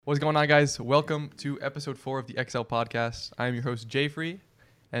What's going on, guys? Welcome to episode 4 of the XL podcast. I am your host, Jayfree,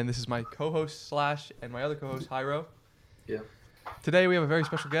 and this is my co-host Slash and my other co-host, Hyro. Yeah. Today we have a very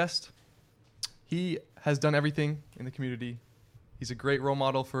special guest. He has done everything in the community. He's a great role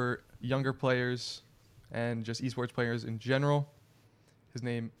model for younger players and just esports players in general. His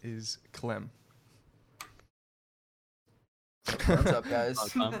name is Klemm. What's up, guys?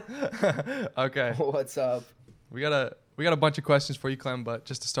 Okay. What's up? We got a bunch of questions for you, Clem, but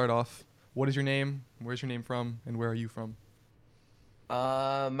just to start off, what is your name? Where's your name from? And where are you from?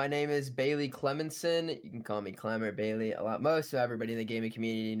 My name is Bailey Clemenson. You can call me Clem or Bailey. Most of everybody in the gaming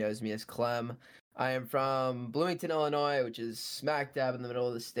community knows me as Clem. I am from Bloomington, Illinois, which is smack dab in the middle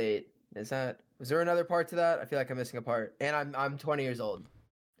of the state. Was there another part to that? I feel like I'm missing a part. And I'm 20 years old.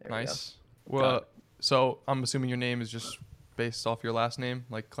 Nice. Well, so I'm assuming your name is just based off your last name,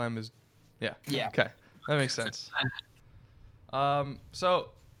 like Clem is. Yeah. Yeah. Okay, that makes sense. So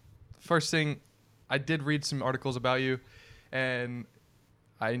first thing, I did read some articles about you, and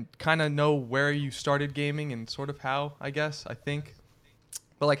I kind of know where you started gaming and sort of how, I think.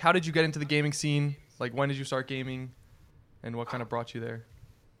 But like, how did you get into the gaming scene? Like, when did you start gaming, and what kind of brought you there?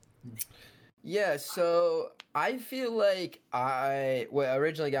 Yeah, so I feel like what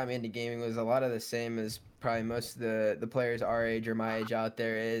originally got me into gaming was a lot of the same as probably most of the players our age or my age out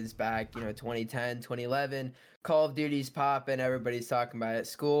there is back, 2010, 2011. Call of Duty's popping, everybody's talking about it at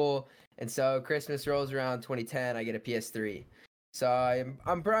school. And so Christmas rolls around 2010, I get a PS3. So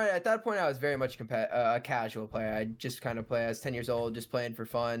I'm probably, at that point, I was very much a casual player. I just kind of play. I was 10 years old, just playing for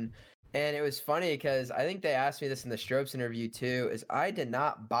fun. And it was funny because I think they asked me this in the Stropes interview too, is I did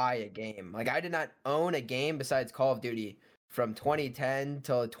not buy a game. Like, I did not own a game besides Call of Duty from 2010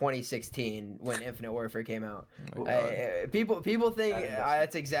 till 2016 when Infinite Warfare came out. People think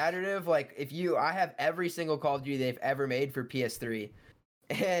that's exaggerative. Like, I have every single Call of Duty they've ever made for PS3.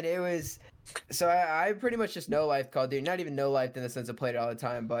 And it was, so I pretty much just no-life Call of Duty. Not even no-life in the sense of played it all the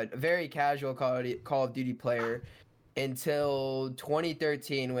time, but a very casual Call of Duty player until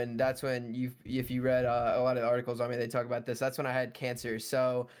 2013, when if you read a lot of articles on me, they talk about this. That's when I had cancer.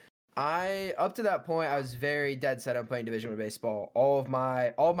 So up to that point, I was very dead set on playing Division 1 baseball. All of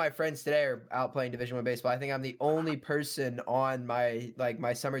my friends today are out playing Division 1 baseball. I think I'm the only person on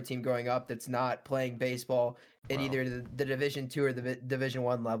my summer team growing up that's not playing baseball at either the Division 2 or the Division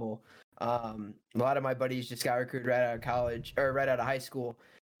 1 level. A lot of my buddies just got recruited right out of college or right out of high school.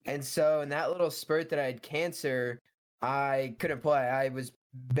 And so in that little spurt that I had cancer, I couldn't play. I was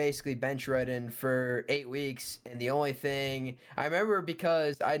basically bench ridden for 8 weeks, and the only thing I remember,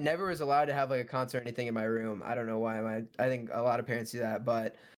 because I never was allowed to have like a console or anything in my room. I don't know why. I think a lot of parents do that,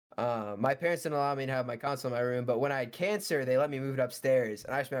 but my parents didn't allow me to have my console in my room. But when I had cancer, they let me move it upstairs,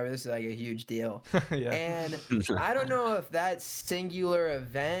 and I just remember this is like a huge deal. Yeah. And I don't know if that singular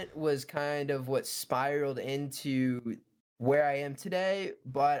event was kind of what spiraled into where I am today,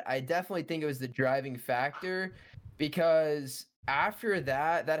 but I definitely think it was the driving factor. Because after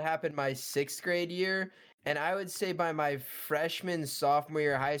that happened my 6th grade year, and I would say by my sophomore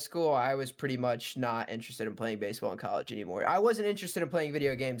year of high school, I was pretty much not interested in playing baseball in college anymore. I wasn't interested in playing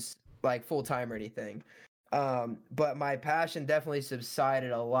video games like full time or anything. But my passion definitely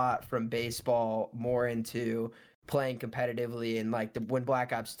subsided a lot from baseball more into playing competitively, and when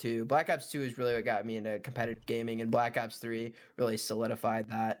Black Ops 2 is really what got me into competitive gaming, and Black Ops 3 really solidified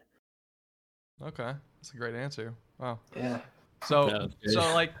that. Okay, that's a great answer. Wow. Yeah. So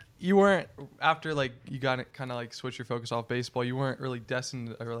like, you weren't, after like you got it, kind of like switch your focus off baseball, you weren't really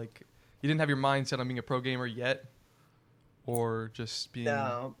destined, or like you didn't have your mind set on being a pro gamer yet, or just being.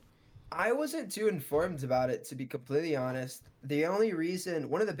 No, I wasn't too informed about it, to be completely honest.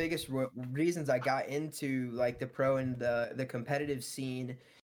 One of the biggest reasons I got into like the pro and the competitive scene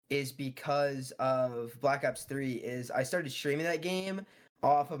is because of Black Ops 3. Is I started streaming that game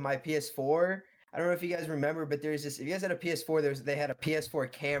off of my PS4. I don't know if you guys remember, but there's this. If you guys had a PS4, they had a PS4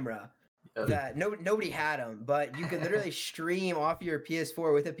 camera that nobody had them, but you could literally stream off your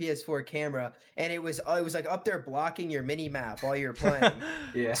PS4 with a PS4 camera, and it was like up there blocking your mini map while you're playing.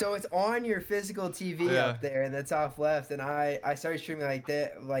 Yeah. So it's on your physical TV up there in the top left, and I started streaming like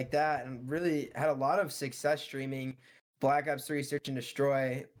that, and really had a lot of success streaming Black Ops 3 Search and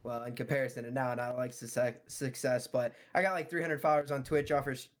Destroy. Well, in comparison to now, not like success, but I got like 300 followers on Twitch off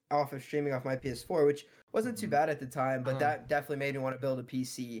of streaming off my PS4, which wasn't too bad at the time, but that definitely made me want to build a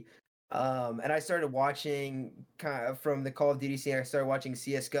PC. And I started watching kind of from the Call of Duty scene. I started watching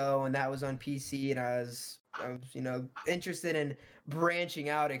CS:GO, and that was on PC, and I was interested in branching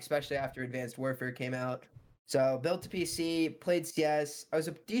out, especially after Advanced Warfare came out. So built a PC, played CS. I was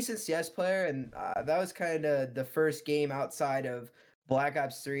a decent CS player, and that was kind of the first game outside of Black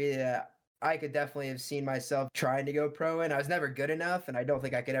Ops 3 that I could definitely have seen myself trying to go pro in. I was never good enough, and I don't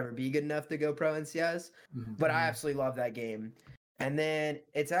think I could ever be good enough to go pro in CS. But I absolutely love that game. And then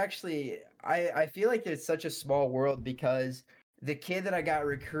it's actually I feel like it's such a small world because the kid that I got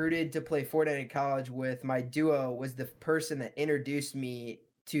recruited to play Fortnite in college with, my duo, was the person that introduced me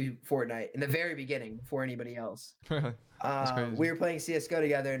to Fortnite in the very beginning before anybody else. That's crazy. We were playing CSGO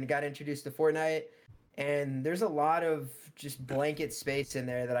together and got introduced to Fortnite. And there's a lot of just blanket space in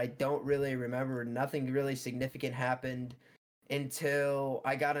there that I don't really remember. Nothing really significant happened until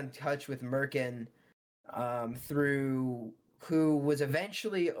I got in touch with Merkin through who was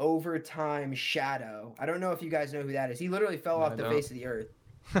eventually Overtime Shadow. I don't know if you guys know who that is. He literally fell off the face of the earth.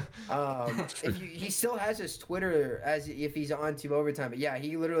 He still has his Twitter as if he's on Team Overtime, but yeah,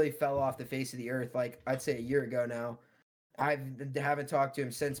 he literally fell off the face of the earth like I'd say a year ago now. I haven't talked to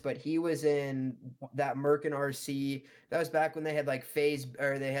him since, but he was in that Merkin RC. That was back when they had like FaZe,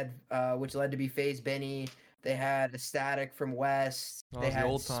 or they had which led to be FaZe Benny. They had a Static from West. They had the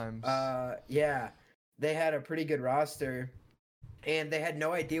old times. Yeah, they had a pretty good roster, and they had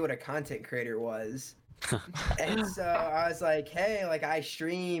no idea what a content creator was. And so I was like, hey, like I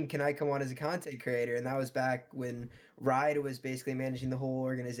stream, can I come on as a content creator? And that was back when Ride was basically managing the whole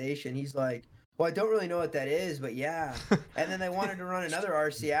organization. He's like, well, I don't really know what that is, but yeah. And then they wanted to run another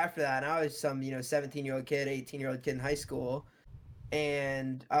RC after that, and I was some 17-year-old kid, 18-year-old kid in high school.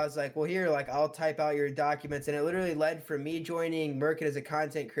 And I was like, well, here, like I'll type out your documents. And it literally led from me joining Merkin as a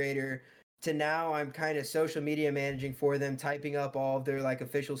content creator to now I'm kind of social media managing for them, typing up all of their like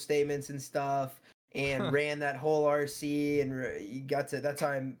official statements and stuff. And ran that whole RC, and you got to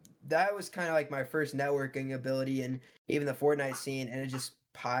that was kind of like my first networking ability and even the Fortnite scene, and it just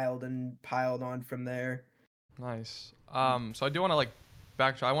piled on from there. Nice. So I do want to like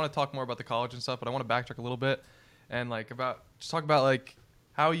backtrack. I want to talk more about the college and stuff, but I want to backtrack a little bit and like just talk about like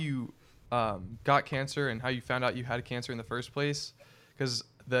how you got cancer and how you found out you had cancer in the first place. Because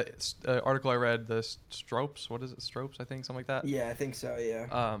the article I read, the Stropes, what is it? Stropes, I think, something like that. Yeah, I think so.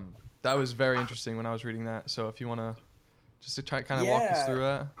 Yeah. That was very interesting when I was reading that. So if you want to just to try kind of walk us through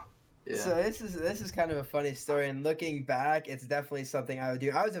that. Yeah. So this is kind of a funny story, and looking back, it's definitely something I would do.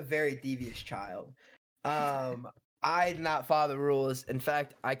 I was a very devious child. I did not follow the rules. In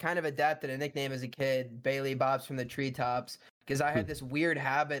fact, I kind of adapted a nickname as a kid, Bailey Bobs from the Treetops, because I had this weird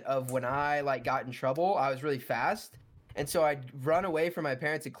habit of when I like got in trouble, I was really fast. And so I'd run away from my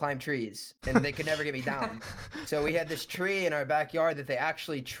parents and climb trees, and they could never get me down. So we had this tree in our backyard that they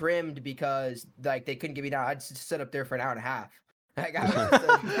actually trimmed because like they couldn't get me down. I'd sit up there for an hour and a half. Like I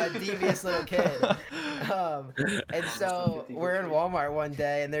was a devious little kid. And so we're in Walmart one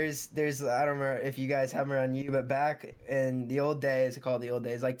day, and there's I don't remember if you guys have them around you, but back in the old days, called the old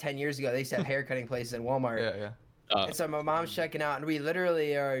days, like 10 years ago, they used to have haircutting places in Walmart. Yeah. And so my mom's checking out, and we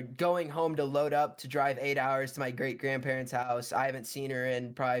literally are going home to load up to drive 8 hours to my great-grandparents' house. I haven't seen her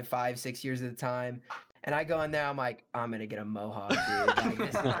in probably 5-6 years at the time. And I go in there, I'm like, I'm going to get a mohawk, dude. Like, this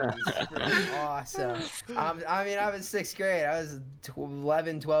is gonna be awesome. I was 6th grade. I was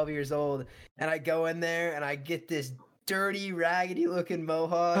 11, 12 years old. And I go in there, and I get this dirty, raggedy-looking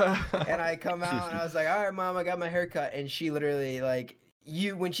mohawk. And I come out, and I was like, all right, Mom, I got my hair cut. And she literally, like...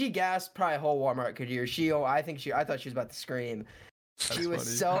 when she gasped, probably a whole Walmart could hear. I thought she was about to scream. She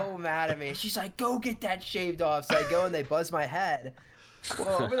was so mad at me. She's like, go get that shaved off. So I go and they buzz my head.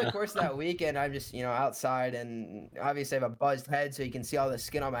 Well, over the course of that weekend, I'm just, outside, and obviously I have a buzzed head so you can see all the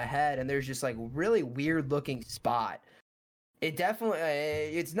skin on my head, and there's just like really weird looking spot. It definitely,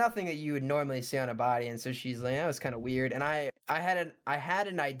 it's nothing that you would normally see on a body. And so she's like, that was kind of weird. And I had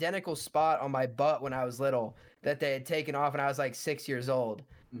an identical spot on my butt when I was little that they had taken off, and I was like 6 years old.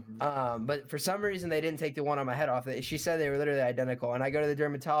 Mm-hmm. But for some reason they didn't take the one on my head off. She said they were literally identical. And I go to the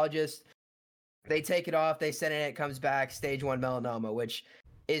dermatologist, they take it off, they send it in, it comes back, stage 1 melanoma, which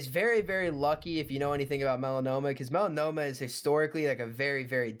is very, very lucky if you know anything about melanoma, because melanoma is historically like a very,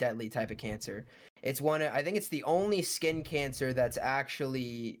 very deadly type of cancer. It's I think it's the only skin cancer that's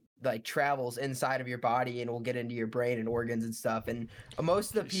actually like travels inside of your body and will get into your brain and organs and stuff. And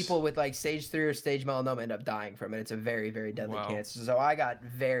most of the people with like stage 3 or stage melanoma end up dying from it. It's a very, very deadly cancer. So I got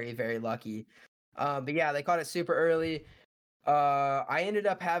very, very lucky. But yeah, they caught it super early. I ended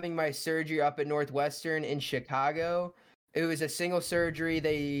up having my surgery up at Northwestern in Chicago. It was a single surgery.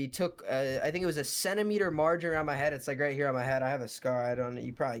 They took, I think it was a centimeter margin around my head. It's like right here on my head. I have a scar.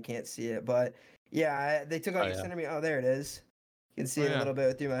 You probably can't see it, but yeah, they took a centimeter. Oh, there it is. You can see it a little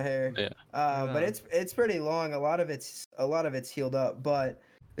bit through my hair. Yeah. But it's pretty long. A lot of it's healed up, but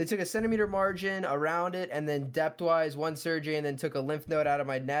they took a centimeter margin around it, and then depth-wise, one surgery, and then took a lymph node out of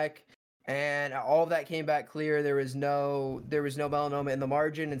my neck. and all of that came back clear. There was no melanoma in the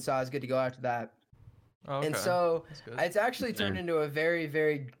margin, and so I was good to go after that. Oh, okay. And so That's good. it's actually turned Yeah. into a very,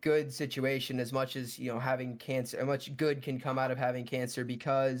 very good situation, as much as, having cancer, how much good can come out of having cancer,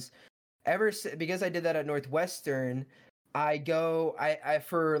 because because I did that at Northwestern, I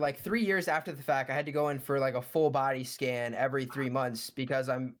for like 3 years after the fact, I had to go in for like a full body scan every 3 months, because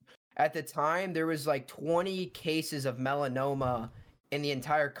at the time there was like 20 cases of melanoma in the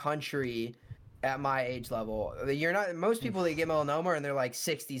entire country at my age level. Most people that get melanoma are in their like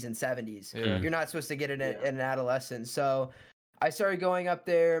 60s and 70s. Yeah. You're not supposed to get it in an adolescent. So I started going up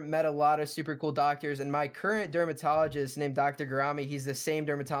there, met a lot of super cool doctors, and my current dermatologist named Dr. Garami, he's the same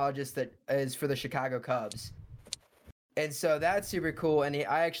dermatologist that is for the Chicago Cubs. And so that's super cool. And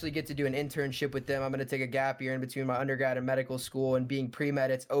I actually get to do an internship with them. I'm going to take a gap year in between my undergrad and medical school, and being pre-med,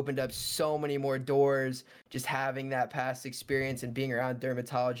 it's opened up so many more doors just having that past experience and being around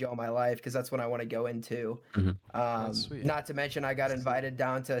dermatology all my life, because that's what I want to go into. That's sweet. Not to mention, I got invited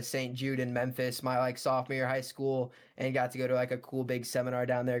down to St. Jude in Memphis my like sophomore year of high school, and got to go to like a cool big seminar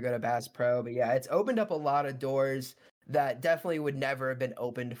down there, go to Bass Pro. But yeah, it's opened up a lot of doors that definitely would never have been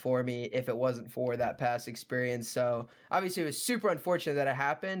opened for me if it wasn't for that past experience. So obviously it was super unfortunate that it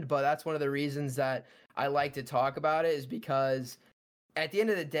happened, but that's one of the reasons that I like to talk about it, is because at the end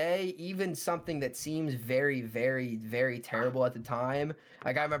of the day, even something that seems very, very, very terrible at the time,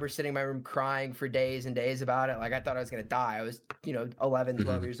 like I remember sitting in my room crying for days and days about it. Like I thought I was going to die. I was, 11,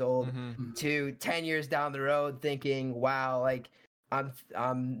 12 years old, to 10 years down the road thinking, wow, like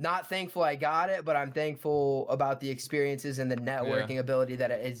I'm not thankful I got it, but I'm thankful about the experiences and the networking ability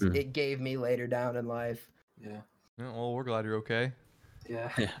that it gave me later down in life. Yeah. Well, we're glad you're okay. Yeah.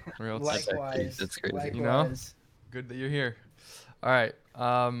 Or else- Likewise. That's crazy. Likewise. Good that you're here. All right.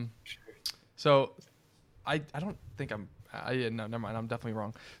 So I don't think no, never mind. I'm definitely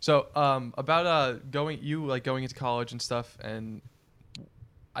wrong. So about going into college and stuff, and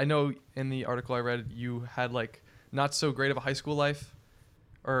I know in the article I read you had like not so great of a high school life,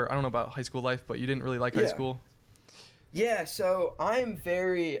 or I don't know about high school life, but you didn't really like high school. Yeah, so I'd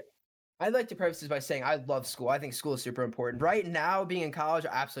like to preface this by saying I love school. I think school is super important. Right now, being in college, I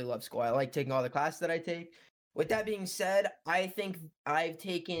absolutely love school. I like taking all the classes that I take. With that being said, I think I've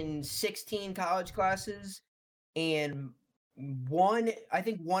taken 16 college classes, and one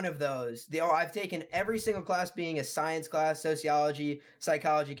of those, I've taken every single class being a science class, sociology,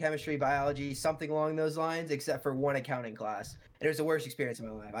 psychology, chemistry, biology, something along those lines, except for one accounting class. And it was the worst experience of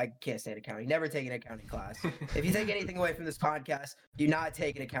my life. I can't stand accounting. Never take an accounting class. If you take anything away from this podcast, do not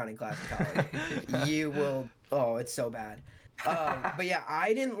take an accounting class in college. You will. Oh, it's so bad. But yeah,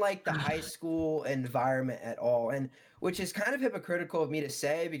 I didn't like the high school environment at all, and which is kind of hypocritical of me to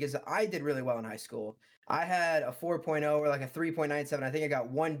say, because I did really well in high school. I had a 4.0 or like a 3.97. I think I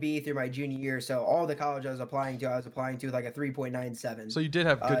got 1B through my junior year. So all the college I was applying to with like a 3.97. So you did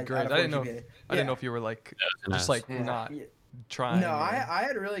have good grades. I didn't know. I didn't know if you were like just like not trying. No, I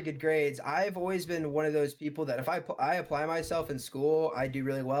had really good grades. I've always been one of those people that if I apply myself in school, I do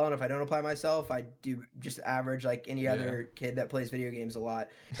really well, and if I don't apply myself, I do just average like any other kid that plays video games a lot.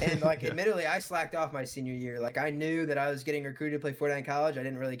 And like admittedly, I slacked off my senior year. Like I knew that I was getting recruited to play Fortnite in college. I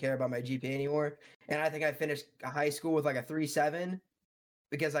didn't really care about my GPA anymore, and I think I finished high school with like a 3.7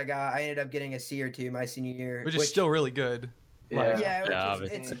 because I ended up getting a C or 2 my senior year, which is still really good.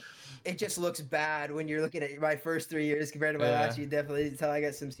 It just looks bad when you're looking at my first 3 years compared to my last year. Definitely until I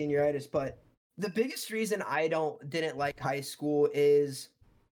got some senioritis. But the biggest reason I didn't like high school is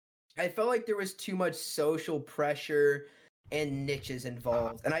I felt like there was too much social pressure and niches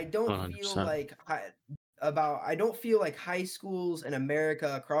involved, and I don't 100%. feel like I don't feel like high schools in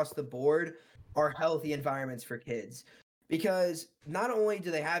America across the board are healthy environments for kids. Because not only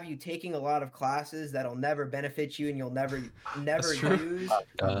do they have you taking a lot of classes that'll never benefit you and you'll never use,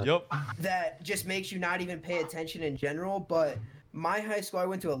 that just makes you not even pay attention in general. But my high school, I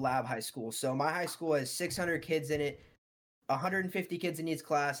went to a lab high school. So my high school has 600 kids in it, 150 kids in each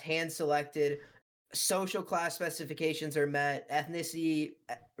class, hand selected. Social class specifications are met, ethnicity,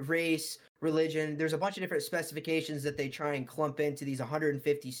 race, religion. There's a bunch of different specifications that they try and clump into these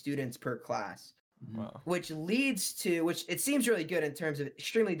 150 students per class. Wow. Which it seems really good in terms of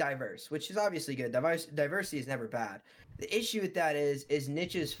extremely diverse, which is obviously good. Diversity is never bad. The issue with that is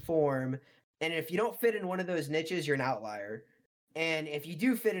niches form, and if you don't fit in one of those niches, you're an outlier. And if you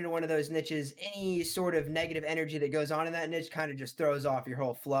do fit into one of those niches, any sort of negative energy that goes on in that niche kind of just throws off your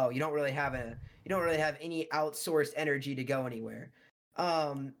whole flow. You don't really have any outsourced energy to go anywhere.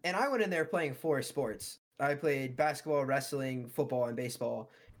 And I went in there playing 4 sports. I played basketball, wrestling, football, and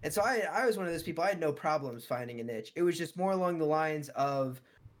baseball. And so I was one of those people, I had no problems finding a niche. It was just more along the lines of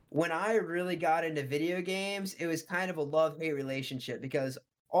when I really got into video games, it was kind of a love-hate relationship because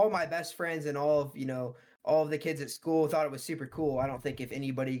all my best friends and all of the kids at school thought it was super cool. I don't think if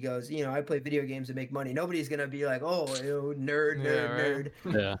anybody goes, I play video games to make money, nobody's gonna be like, oh, nerd, nerd, right.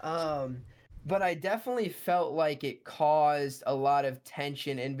 nerd. Yeah. But I definitely felt like it caused a lot of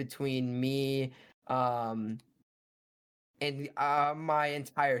tension in between me, and my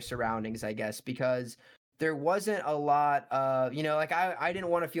entire surroundings, I guess, because there wasn't a lot of, like I didn't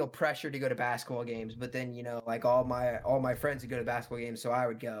want to feel pressure to go to basketball games, but then, like all my friends would go to basketball games, so I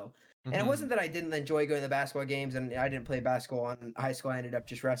would go. And it wasn't that I didn't enjoy going to basketball games and I didn't play basketball in high school. I ended up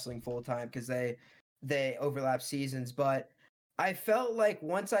just wrestling full time because they overlap seasons. But I felt like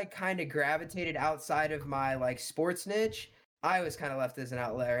once I kind of gravitated outside of my like sports niche, I was kind of left as an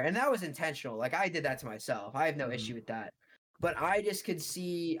outlier. And that was intentional. Like I did that to myself. I have no issue with that. But I could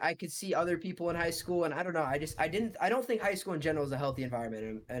see other people in high school, and I don't know. I don't think high school in general is a healthy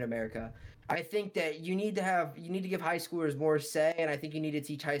environment in America. I think that you need to give high schoolers more say, and I think you need to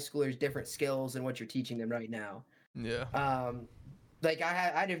teach high schoolers different skills than what you're teaching them right now. Yeah. Like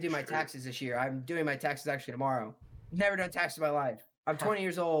I didn't do my taxes this year. I'm doing my taxes actually tomorrow. Never done taxes in my life. I'm 20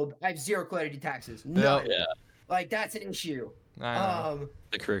 years old. I have zero clue how to do taxes. No. Yeah. Like that's an issue.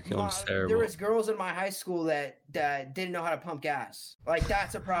 The curriculum's terrible. There was girls in my high school that didn't know how to pump gas. Like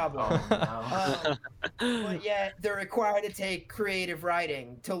that's a problem. But yet they're required to take creative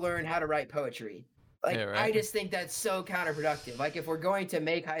writing to learn how to write poetry. Like Yeah, right. I just think that's so counterproductive. Like if we're going to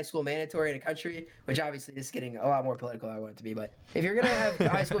make high school mandatory in a country, which obviously is getting a lot more political than I want it to be, but if you're gonna have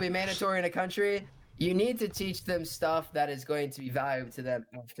high school be mandatory in a country, you need to teach them stuff that is going to be valuable to them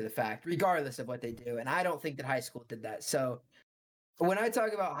after the fact, regardless of what they do. And I don't think that high school did that. So when I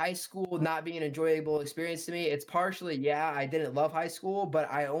talk about high school not being an enjoyable experience to me, it's partially, yeah, I didn't love high school, but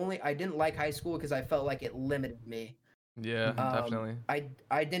I didn't like high school because I felt like it limited me. Yeah, definitely.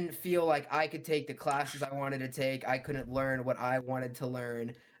 I didn't feel like I could take the classes I wanted to take. I couldn't learn what I wanted to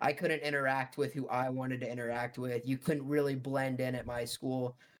learn. I couldn't interact with who I wanted to interact with. You couldn't really blend in at my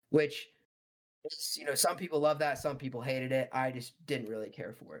school, which is, some people love that, some people hated it. I just didn't really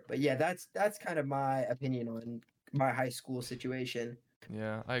care for it. But yeah, that's kind of my opinion on my high school situation.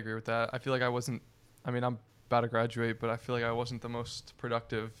 Yeah, I agree with that. I feel like I'm about to graduate, but I feel like I wasn't the most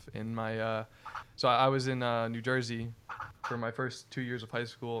productive in my, so I was in New Jersey for my first 2 years of high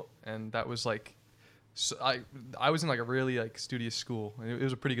school, and that was like, so I was in like a really like studious school. It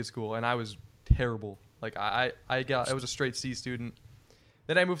was a pretty good school, and I was terrible. Like I was a straight C student.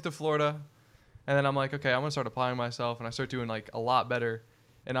 Then I moved to Florida, and then I'm like, okay, I'm gonna start applying myself, and I start doing like a lot better.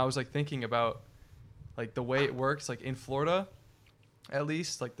 And I was like thinking about like the way it works, like in Florida, at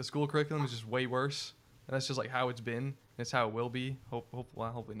least, like the school curriculum is just way worse, and that's just like how it's been. It's how it will be.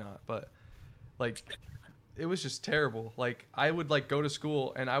 Hopefully not, but like it was just terrible. Like I would like go to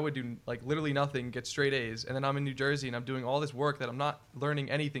school and I would do like literally nothing, get straight A's, and then I'm in New Jersey and I'm doing all this work that I'm not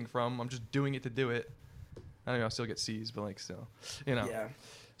learning anything from. I'm just doing it to do it. I don't know. I'll still get C's, but like still, Yeah.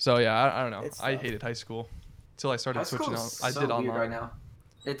 So yeah, I don't know. It's I tough. hated high school until I started High switching school's out. I so did weird online. right now.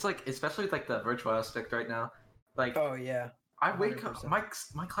 It's like, especially with like the virtual aspect right now. Like, Oh yeah. I wake up.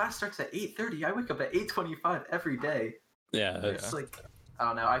 100%. My class starts at 8:30. I wake up at 8:25 every day. Yeah. It's like, I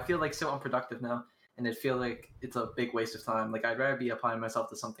don't know. I feel like so unproductive now, and it feel like it's a big waste of time. Like I'd rather be applying myself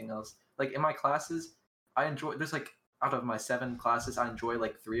to something else. Like in my classes, I enjoy. There's like out of my 7 classes, I enjoy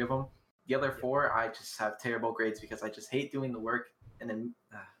like 3 of them. The other 4, I just have terrible grades because I just hate doing the work, and then.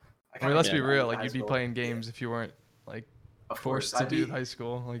 I mean, let's be Yeah. real. Like you'd be playing games if you weren't like Of forced course, to do high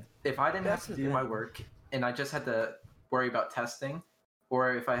school. Like if I didn't have to That's do the my thing. work and I just had to worry about testing,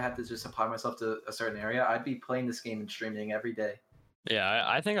 or if I had to just apply myself to a certain area, I'd be playing this game and streaming every day. Yeah,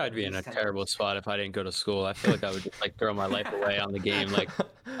 I think I'd be in a terrible spot if I didn't go to school. I feel like I would just like throw my life away on the game. Like,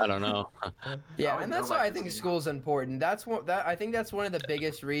 I don't know. Yeah, would and go that's back why I to think school. school's important. I think that's one of the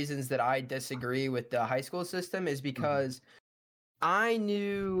biggest reasons that I disagree with the high school system is because I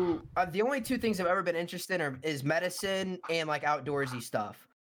knew the only 2 things I've ever been interested in is medicine and like outdoorsy stuff.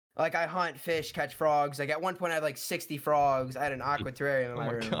 Like I hunt, fish, catch frogs. Like at one point I had like 60 frogs. I had an aqua terrarium in oh my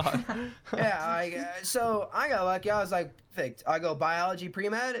my room. god. Yeah, so I got lucky. I was like, perfect. I go biology,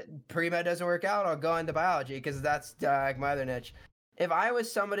 pre-med. Pre-med doesn't work out. I'll go into biology because that's like my other niche. If I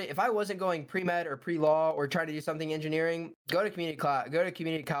wasn't going pre-med or pre-law or trying to do something engineering, go to community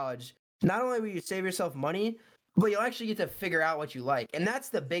college. Not only will you save yourself money, but you'll actually get to figure out what you like. And that's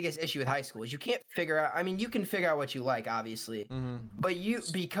the biggest issue with high school is you can't figure out. I mean, you can figure out what you like, obviously. But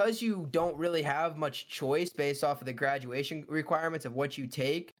because you don't really have much choice based off of the graduation requirements of what you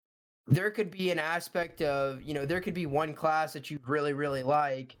take, there could be an aspect of, there could be one class that you really, really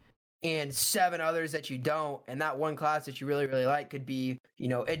like, and 7 others that you don't, and that one class that you really, really like could be,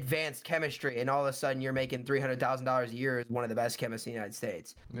 advanced chemistry, and all of a sudden you're making $300,000 a year as one of the best chemists in the United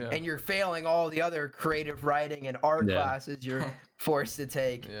States. Yeah. And you're failing all the other creative writing and art classes you're forced to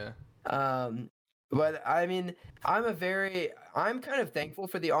take. Yeah. But I mean, I'm kind of thankful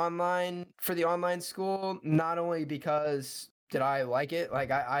for the online school, not only because did I like it, like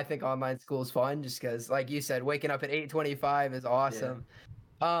I think online school is fun just because, like you said, waking up at 8:25 is awesome.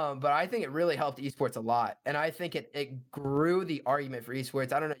 But I think it really helped esports a lot, and I think it grew the argument for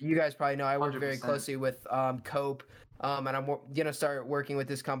esports. I don't know, you guys probably know I work very 100%. closely with Cope, and I'm gonna start working with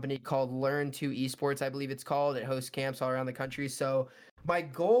this company called Learn to Esports, I believe it's called. It hosts camps all around the country. So my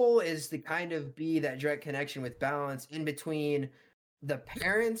goal is to kind of be that direct connection with balance in between the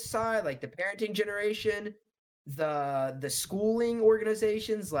parents side, like the parenting generation, the schooling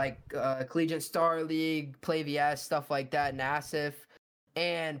organizations like Collegiate Star League, Play VS, stuff like that, NASIF,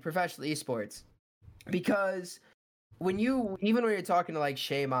 and professional esports. Because when you're talking to like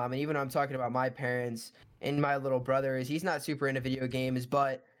Shay Mom, and even when I'm talking about my parents and my little brother, he's not super into video games,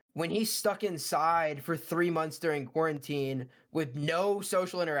 but when he's stuck inside for 3 months during quarantine with no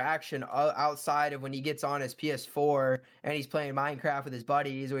social interaction outside of when he gets on his PS4 and he's playing Minecraft with his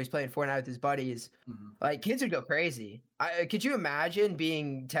buddies, or he's playing Fortnite with his buddies, like, kids would go crazy. Could you imagine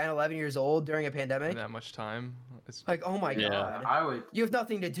being 10, 11 years old during a pandemic? That much time. It's Like, oh my God. I would. You have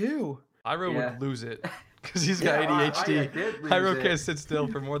nothing to do. Iro Yeah. would lose it because he's got I ADHD. did lose Iro it. can't sit still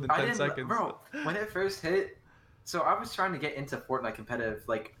for more than 10 seconds. Bro, when it first hit, so I was trying to get into Fortnite competitive,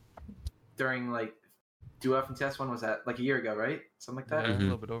 like, during, like, DUF and TS1 was that, like, a year ago, right? Something like that? Yeah, a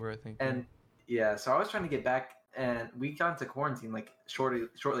little bit over, I think. And, yeah, so I was trying to get back, and we got into quarantine, like,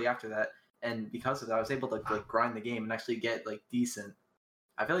 shortly after that, and because of that, I was able to, like, grind the game and actually get, like, decent.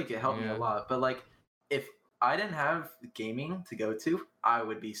 I feel like it helped me a lot, but, like, if I didn't have gaming to go to, I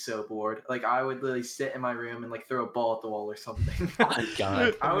would be so bored. Like, I would literally sit in my room and, like, throw a ball at the wall or something. Oh my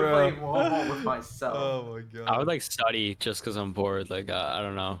God. I would play wall with myself. Oh my God. I would like study just because I'm bored. Like I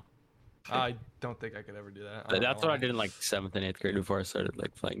don't know. I don't think I could ever do that. That's what I did in like 7th and 8th grade before I started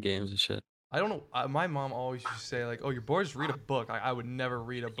like playing games and shit. I don't know. My mom always used to say, like, "Oh, you're bored, just read a book." I would never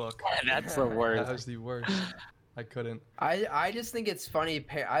read a book. That's the worst. That was the worst. I couldn't. I just think it's funny.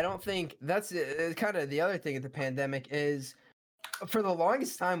 I don't think that's kind of the other thing of the pandemic is, for the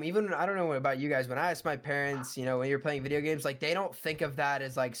longest time, even I don't know about you guys, when I asked my parents, when you're playing video games, like, they don't think of that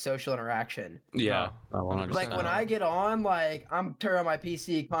as like social interaction. Yeah. No. 100%. Like, when I get on, like, I'm turning on my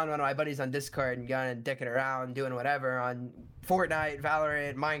PC, calling one of my buddies on Discord and going and dicking around, doing whatever on Fortnite,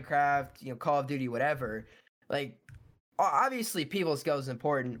 Valorant, Minecraft, Call of Duty, whatever. Like, obviously people skills is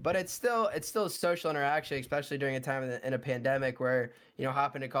important, but it's still social interaction, especially during a time in a pandemic where,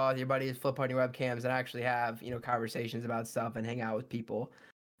 hop into call with your buddies, flip on your webcams, and actually have, conversations about stuff and hang out with people.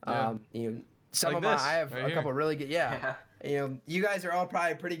 Yeah. Some Like of this, I have right a here. couple really good, you guys are all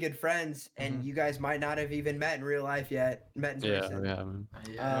probably pretty good friends, and you guys might not have even met in real life yet, met in person. Yeah,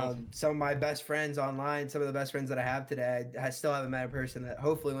 man. Some of my best friends online, some of the best friends that I have today, I still haven't met in person. That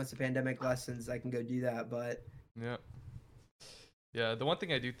hopefully once the pandemic lessens, I can go do that. But Yeah. Yeah, the one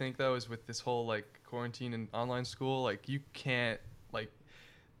thing I do think though is with this whole like quarantine and online school, like, you can't, like,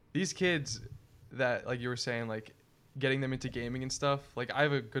 these kids that, like you were saying, like, getting them into gaming and stuff. Like, I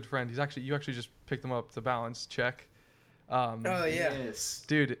have a good friend. You actually just picked him up to balance check. oh yeah, Yes.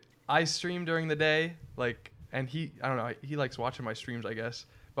 Dude, I stream during the day, like, and I don't know, he likes watching my streams, I guess.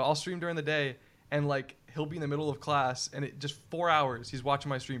 But I'll stream during the day, and like, he'll be in the middle of class, and it just 4 hours he's watching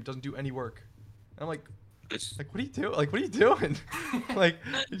my stream, doesn't do any work. And I'm like, what are you doing? Like, what are you doing? Like,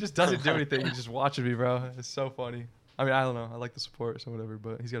 he just doesn't do anything. He's just watching me, bro. It's so funny. I mean, I don't know. I like the support, so whatever.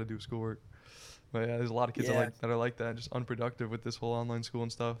 But he's got to do schoolwork. But yeah, there's a lot of kids that are like that, just unproductive with this whole online school and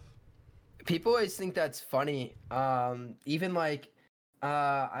stuff. people always think that's funny. Even like,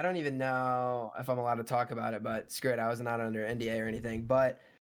 I don't even know if I'm allowed to talk about it, but screw it. I was not under NDA or anything. But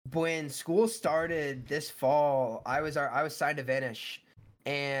when school started this fall, I was signed to Vanish.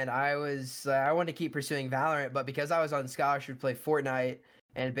 And I wanted to keep pursuing Valorant, but because I was on scholarship to play Fortnite,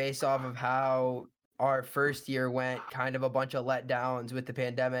 and based off of how our first year went, kind of a bunch of letdowns with the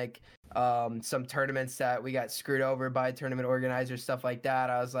pandemic, some tournaments that we got screwed over by tournament organizers, stuff like that.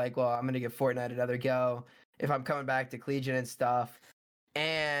 I was like, well, I'm going to give Fortnite another go if I'm coming back to Collegiate and stuff.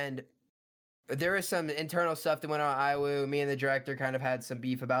 And there was some internal stuff that went on at IWU. Me and the director kind of had some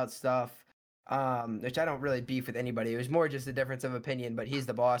beef about stuff. Which I don't really beef with anybody. It was more just a difference of opinion, but he's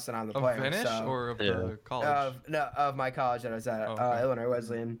the boss and I'm the player. Of Vanish so, or of the college? of my college that I was at, Oh, okay. Illinois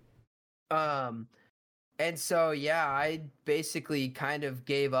Wesleyan. And so, yeah, I basically kind of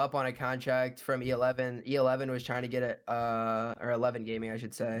gave up on a contract from E11. E11 was trying to get it, or 11 Gaming, I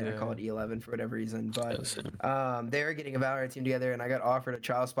should say. I call it E11 for whatever reason. But they were getting a Valorant team together, and I got offered a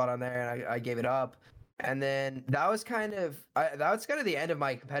trial spot on there, and I gave it up. And then that was kind of the end of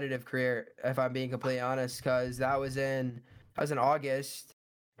my competitive career, if I'm being completely honest, because that was in August.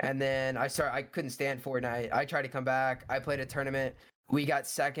 And then I couldn't stand Fortnite. I tried to come back. I played a tournament. We got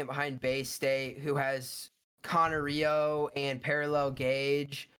second behind Bay State, who has Connor Rio and Parallel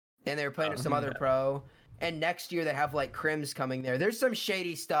Gage, and they were playing with some other pro. And next year they have like Crims coming there. There's some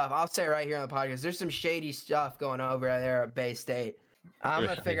shady stuff. I'll say right here on the podcast. There's some shady stuff going over there at Bay State. I'm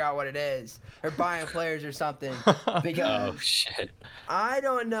gonna figure out what it is. They're buying players or something. Because shit. I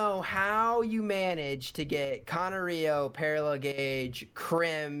don't know how you manage to get Connor Rio, Parallel Gage,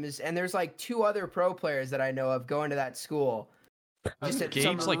 Crims, and there's like 2 other pro players that I know of going to that school. Just at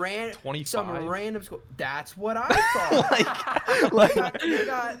some like 25? some random school. That's what I thought.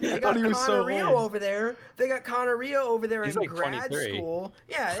 They got Connor Rio over there. They got Connor Rio over there in grad school.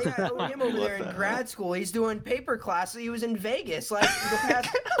 Yeah, they got him over there in grad school. He's doing paper classes. He was in Vegas like the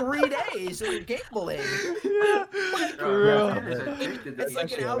past 3 days gambling. For real. It's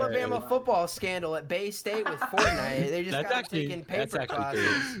like an Alabama football scandal at Bay State with Fortnite. They just got taking paper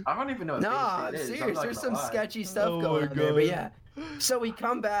classes. I don't even know what No, Bay State is. serious. There's some sketchy stuff going on there, but yeah. So we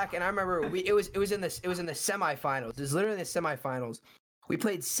come back, and I remember it was in the semifinals. It was literally the semifinals. We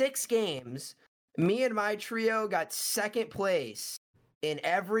played 6 games. Me and my trio got second place in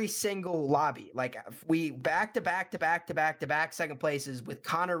every single lobby. Like we back to back second places with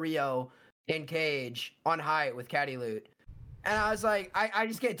Connor Rio and Cage on height with Caddy Loot. And I was like, I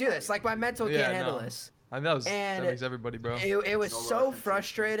just can't do this. Like my mental can't handle this. I know that makes everybody, bro. It was so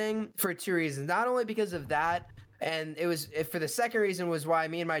frustrating for 2 reasons. Not only because of that. And for the second reason was why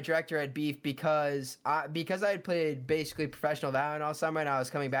me and my director had beef because I had played basically professional Valorant all summer and I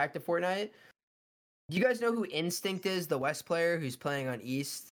was coming back to Fortnite. Do you guys know who Instinct is, the West player who's playing on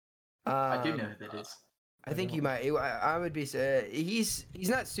East? I do know who that is. I think you might. I would be. He's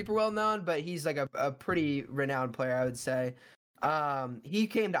not super well known, but he's like a pretty renowned player, I would say. He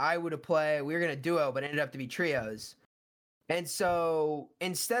came to Iowa to play. We were gonna duo, but it ended up to be trios. And so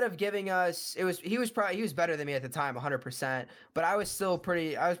instead of giving us, he was better than me at the time, 100%. But I was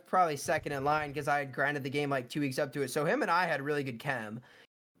probably second in line because I had grinded the game like 2 weeks up to it. So him and I had really good chem.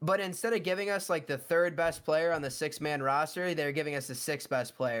 But instead of giving us like the 3rd best player on the 6-man roster, they were giving us the 6th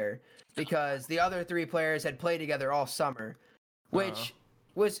best player because the other 3 players had played together all summer, which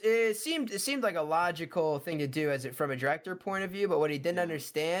it seemed like a logical thing to do from a director point of view. But what he didn't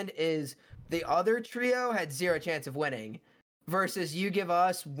understand is the other trio had 0 chance of winning. Versus you give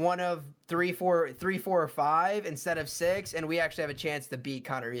us one of 3, 4, or 5 instead of 6, and we actually have a chance to beat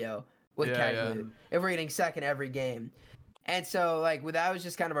Connor Rio with Caddy if we're getting second every game. And so that was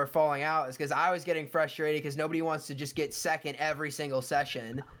just kind of our falling out, is because I was getting frustrated because nobody wants to just get second every single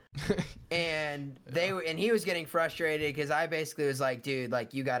session, and he was getting frustrated because I basically was like, dude,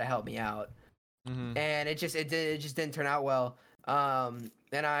 like you got to help me out, and it just didn't turn out well. And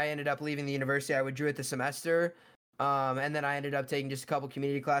I ended up leaving the university. I withdrew at the semester. And then I ended up taking just a couple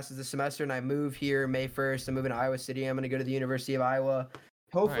community classes this semester, and I move here May 1st. I'm moving to Iowa City. I'm going to go to the University of Iowa.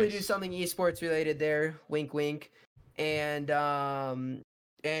 Hopefully do something esports related there. Wink, wink. And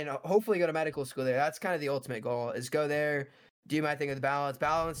hopefully go to medical school there. That's kind of the ultimate goal, is go there, do my thing with Balance.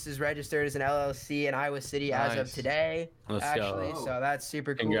 Balance is registered as an LLC in Iowa City as of today, actually. So that's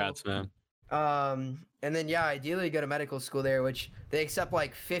super cool. Congrats, man. And then, yeah, ideally go to medical school there, which they accept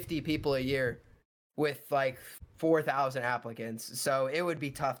like 50 people a year with like 4,000 applicants, so it would be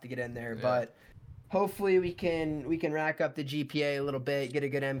tough to get in there. But hopefully we can rack up the GPA a little bit, get a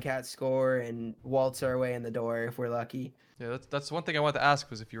good MCAT score, and waltz our way in the door if we're lucky. Yeah, that's one thing I wanted to ask,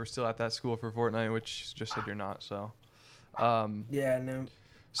 was if you were still at that school for Fortnite, which you just said you're not. So yeah, no.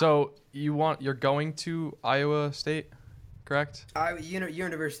 So you're going to Iowa State, correct?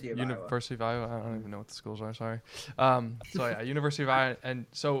 University of Iowa. University of Iowa. I don't even know what the schools are. Sorry. So yeah, University of Iowa. And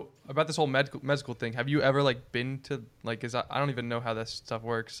so about this whole med school thing, have you ever been to I don't even know how this stuff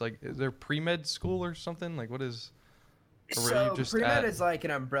works. Like, is there pre-med school or something? Like, what is? So pre-med is like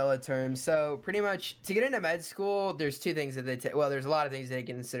an umbrella term. So pretty much to get into med school, there's 2 things that there's a lot of things they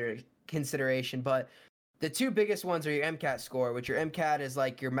consideration, but the 2 biggest ones are your MCAT score, which your MCAT is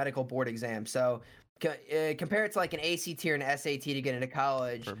like your medical board exam. So compare it to like an ACT or an SAT to get into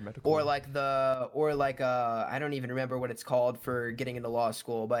college, or I don't even remember what it's called for getting into law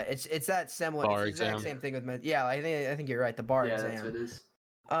school, but it's that similar. Bar it's the exam. exact same thing with I think you're right. The bar exam. Yeah, that's what it is.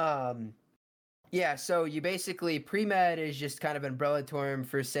 Yeah, so you basically pre-med is just kind of an umbrella term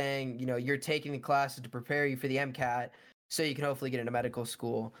for saying, you're taking the classes to prepare you for the MCAT so you can hopefully get into medical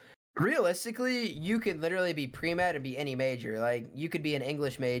school. Realistically, you could literally be pre-med and be any major. Like you could be an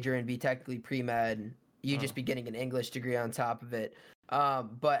English major and be technically pre-med. You just be getting an English degree on top of it.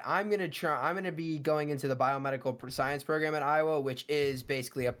 But I'm gonna be going into the biomedical science program at Iowa, which is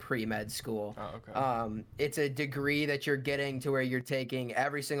basically a pre-med school. Oh, okay. It's a degree that you're getting to where you're taking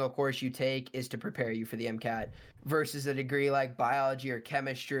every single course you take is to prepare you for the MCAT, versus a degree like biology or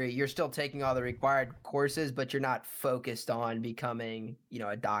chemistry. You're still taking all the required courses, but you're not focused on becoming,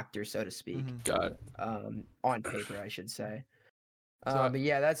 a doctor, so to speak. Got it. On paper, I should say. So But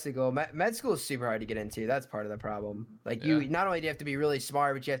yeah, that's the goal. Med school is super hard to get into. That's part of the problem. Like Yeah. you, not only do you have to be really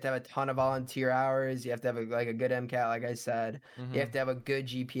smart, but you have to have a ton of volunteer hours. You have to have a good MCAT, like I said. Mhm. You have to have a good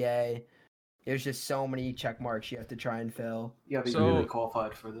GPA. There's just so many check marks you have to try and fill. You gotta be So- really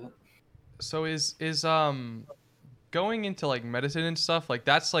qualified for that. So is going into like medicine and stuff like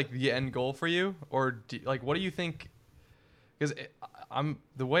that's like the end goal for you, or like what do you think? Because I'm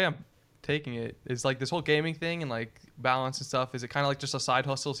the way I'm taking it is like this whole gaming thing and like balance and stuff. Is it kind of like just a side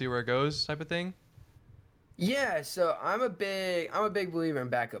hustle, see where it goes type of thing? Yeah, so I'm a big believer in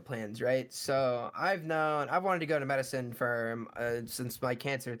backup plans, right? So I've wanted to go to medicine for since my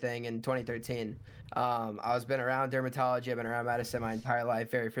cancer thing in 2013. I was been around dermatology, I've been around medicine my entire life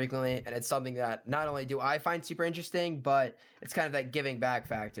very frequently, and it's something that not only do I find super interesting, but it's kind of that giving back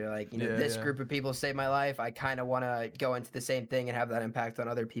factor. Like, Yeah, this yeah. group of people saved my life. I kind of want to go into the same thing and have that impact on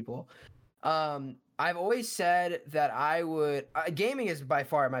other people. I've always said that I would. Gaming is by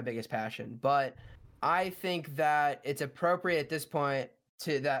far my biggest passion, but I think that it's appropriate at this point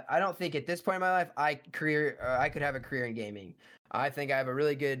I don't think at this point in my life I could have a career in gaming. I think I have a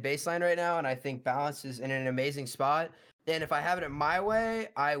really good baseline right now, and I think balance is in an amazing spot. And if I have it my way,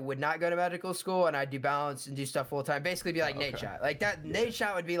 I would not go to medical school, and I'd do balance and do stuff full time. Basically, be like Nate Okay. Shot. Like that, Nate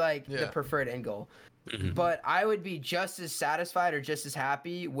Shot would be like the Yeah. preferred end goal. Mhm. But I would be just as satisfied or just as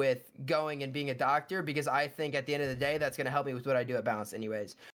happy with going and being a doctor, because I think at the end of the day, that's going to help me with what I do at Balance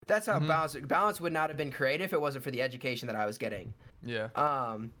anyways. That's how Mhm. Balance would not have been created if it wasn't for the education that I was getting. Yeah.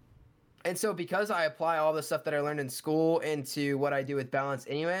 And so because I apply all the stuff that I learned in school into what I do with Balance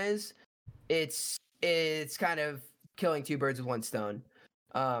anyways, it's kind of killing two birds with one stone.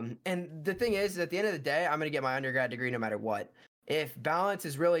 And the thing is, at the end of the day, I'm going to get my undergrad degree no matter what. If Balance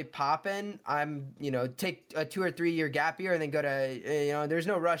is really popping, I'm, take a 2 or 3 year gap year and then go to, there's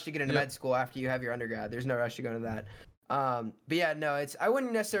no rush to get into Yep. med school after you have your undergrad. There's no rush to go into that. But yeah, no, I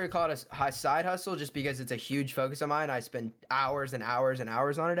wouldn't necessarily call it a side hustle just because it's a huge focus of mine. I spend hours and hours and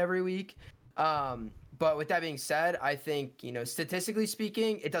hours on it every week. But with that being said, I think, statistically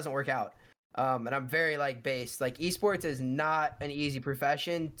speaking, it doesn't work out. And I'm very based. Like esports is not an easy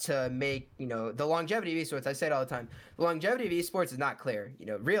profession to make, the longevity of esports. I say it all the time. The longevity of esports is not clear.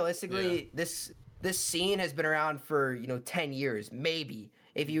 Realistically, this scene has been around for, 10 years, maybe,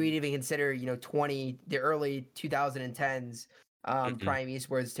 if you even consider, the early 2010s prime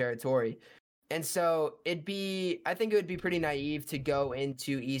esports territory. And so I think it would be pretty naive to go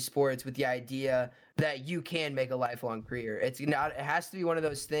into esports with the idea that you can make a lifelong career. It has to be one of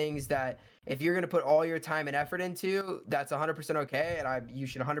those things that if you're going to put all your time and effort into, that's 100% okay. And you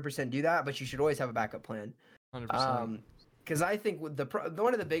should 100% do that, but you should always have a backup plan. 100%. Because I think with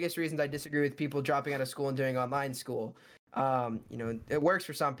one of the biggest reasons I disagree with people dropping out of school and doing online school, it works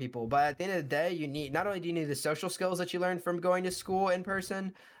for some people, but at the end of the day, not only do you need the social skills that you learn from going to school in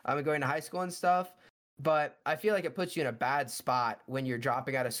person, and going to high school and stuff, but I feel like it puts you in a bad spot when you're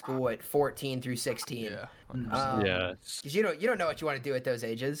dropping out of school at 14 through 16. Yeah. 100%. Yeah. Because you don't know what you want to do at those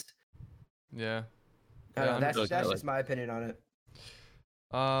ages. Yeah. I don't know, Yeah, that's just my opinion on it.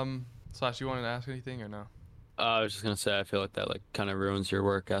 Slash, you want to ask anything or no? I was just gonna say I feel like that kind of ruins your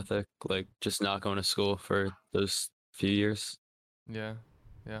work ethic, like just not going to school for those few years. Yeah.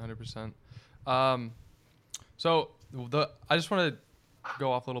 Yeah. 100%. So I just want to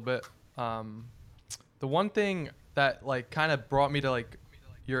go off a little bit. The one thing that kind of brought me to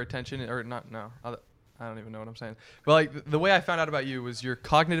your attention, or not, no, I don't even know what I'm saying, but the way I found out about you was your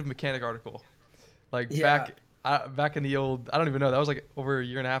cognitive mechanic article, Yeah. back in the old, I don't even know, that was over a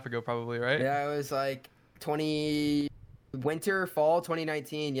year and a half ago probably, right? Yeah, it was fall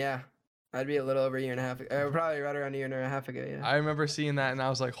 2019. Yeah, I'd be a little over a year and a half ago. Probably right around a year and a half ago. Yeah. I remember seeing that and I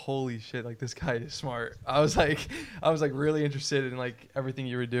was like, holy shit, this guy is smart. I was really interested in everything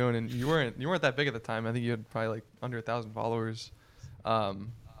you were doing, and you weren't that big at the time. I think you had probably under 1,000 followers,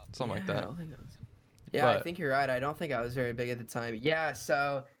 something like I that. don't think I was. Yeah, I But- think you're right. I don't think I was very big at the time. Yeah,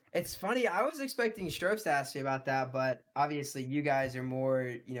 so It's funny. I was expecting Strokes to ask me about that, but obviously you guys are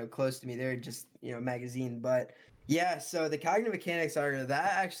more, close to me. They're just, magazine. But yeah, so the cognitive mechanics article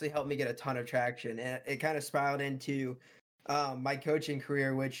that actually helped me get a ton of traction, and it kind of spiraled into my coaching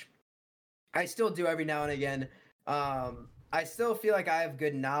career, which I still do every now and again. I still feel like I have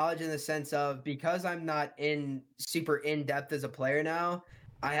good knowledge in the sense of because I'm not super in depth as a player now.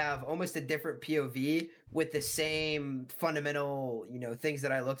 I have almost a different POV with the same fundamental, things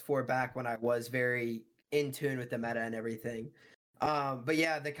that I looked for back when I was very in tune with the meta and everything. But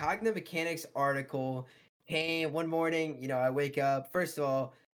yeah, the cognitive mechanics article came one morning. I wake up. First of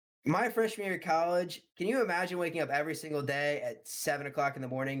all, my freshman year of college, can you imagine waking up every single day at 7 o'clock in the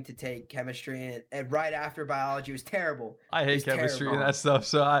morning to take chemistry and right after biology? It was terrible. I It hate was chemistry terrible. and that stuff.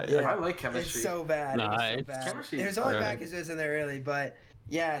 So I like chemistry. It's so bad. Nah, It was so it's- bad. chemistry is There's only fun. back in there really, but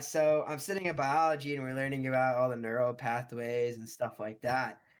yeah. So I'm sitting in biology and we're learning about all the neural pathways and stuff like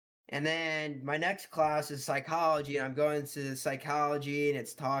that. And then my next class is psychology, and I'm going to psychology, and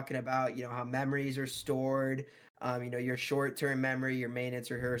it's talking about how memories are stored, your short-term memory, your maintenance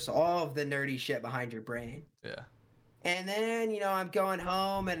rehearsal, all of the nerdy shit behind your brain. yeah. And then, I'm going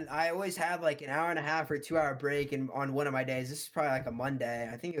home, and I always have like an hour and a half or 2 hour break on one of my days. This is probably like a Monday.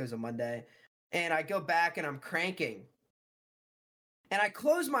 I think it was a Monday. And I go back and I'm cranking. And I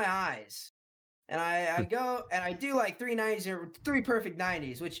close my eyes. And I go and I do like 390s or 3 perfect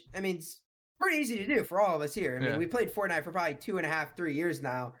 90s, which, I mean, it's pretty easy to do for all of us here. I mean, Yeah. we played Fortnite for probably 2.5, 3 years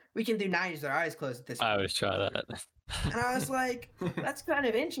now. We can do 90s with our eyes closed at this I point. always try that. And I was like, that's kind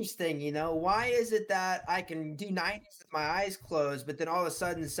of interesting, Why is it that I can do 90s with my eyes closed, but then all of a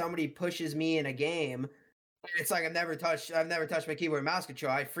sudden somebody pushes me in a game, and it's like I've never touched my keyboard and mouse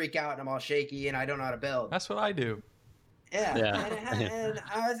control. I freak out and I'm all shaky and I don't know how to build. That's what I do. Yeah. Yeah. And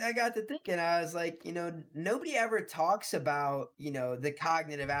I got to thinking, I was like, nobody ever talks about, the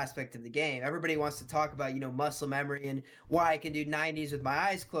cognitive aspect of the game. Everybody wants to talk about, muscle memory and why I can do 90s with my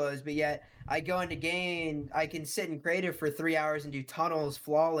eyes closed, but yet I go into game, I can sit in creative for 3 hours and do tunnels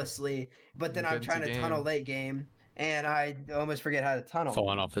flawlessly, but then Get I'm trying into to tunnel game. late game and I almost forget how to tunnel.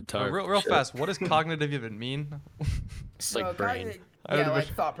 Falling off the tongue. Real fast. What does cognitive even mean? It's like brain. I Yeah, don't like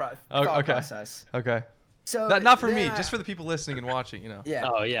know. thought Oh, okay. process. Okay. So Not for then me, I- just for the people listening and watching. yeah.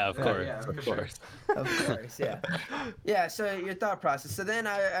 Oh yeah, of Yeah, course, yeah, of for sure. course. Of course, yeah. Yeah, so your thought process. So then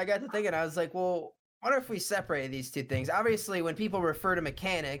I got to thinking, I was like, well, what if we separate these two things? Obviously, when people refer to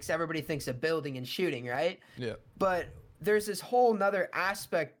mechanics, everybody thinks of building and shooting, right? Yeah. But there's this whole nother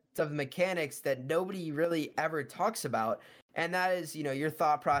aspect of mechanics that nobody really ever talks about. And that is, your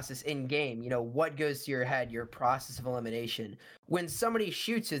thought process in game, what goes to your head, your process of elimination. When somebody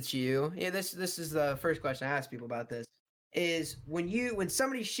shoots at you, this is the first question I ask people about this, is when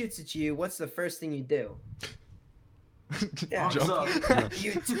somebody shoots at you, what's the first thing you do? Yeah. Arms up.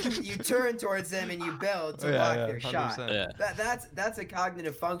 You turn towards them and you build to Yeah, block yeah, their shot. 100%. Yeah. That's a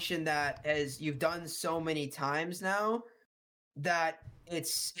cognitive function that you've done so many times now that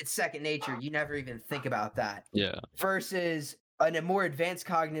it's second nature. You never even think about that. Yeah. Versus a more advanced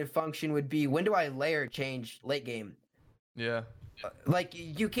cognitive function would be, when do I layer change late game? Yeah. Like,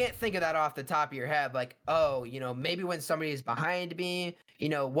 you can't think of that off the top of your head. Like, oh, maybe when somebody is behind me,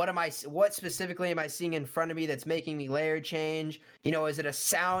 what specifically am I seeing in front of me that's making me layer change? Is it a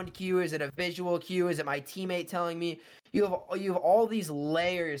sound cue? Is it a visual cue? Is it my teammate telling me? You have all these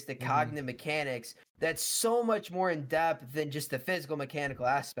layers to cognitive mechanics that's so much more in depth than just the physical mechanical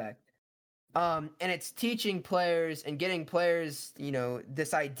aspect. And it's teaching players and getting players,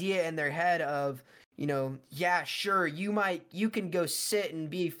 this idea in their head of, yeah, sure, you can go sit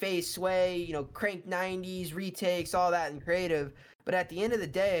and be face sway, crank 90s, retakes, all that in creative. But at the end of the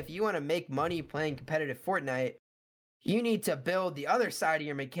day, if you want to make money playing competitive Fortnite, you need to build the other side of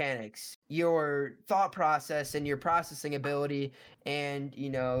your mechanics, your thought process and your processing ability. And,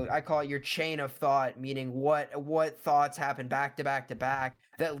 I call it your chain of thought, meaning what thoughts happen back to back to back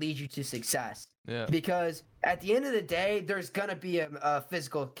that lead you to success. Yeah. Because at the end of the day, there's going to be a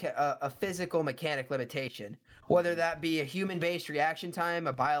physical mechanic limitation, whether that be a human-based reaction time,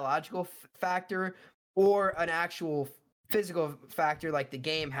 a biological factor, or an actual physical factor like the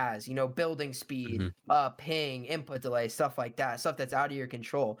game has, building speed, ping, input delay, stuff like that, stuff that's out of your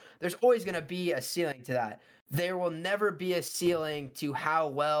control. There's always going to be a ceiling to that. There will never be a ceiling to how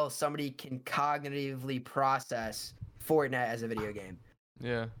well somebody can cognitively process Fortnite as a video game.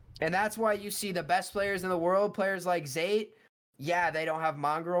 Yeah. And that's why you see the best players in the world, players like Zayt. Yeah, they don't have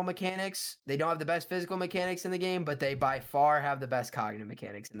mongrel mechanics. They don't have the best physical mechanics in the game, but they by far have the best cognitive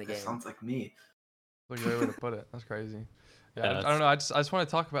mechanics in the That game. sounds like me. Look at the way to put it. That's crazy. Yeah, I don't know. I just want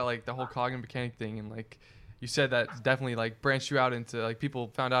to talk about like the whole cognitive mechanic thing and like, you said that definitely like branched you out into like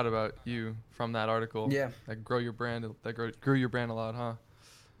people found out about you from that article. Yeah. Like grew your brand a lot, huh?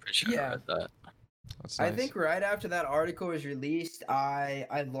 Pretty sure Yeah. I read that. That's nice. I think right after that article was released, I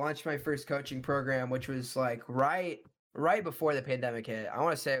launched my first coaching program, which was like right before the pandemic hit. I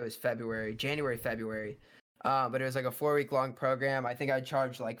want to say it was January, February. But it was like a 4-week long program. I think I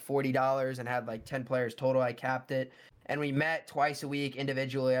charged like $40 and had like 10 players total. I capped it. And we met twice a week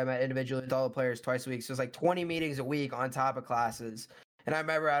individually. I met individually with all the players twice a week. So it was like 20 meetings a week on top of classes. And I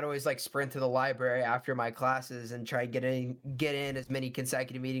remember I'd always like sprint to the library after my classes and try get in as many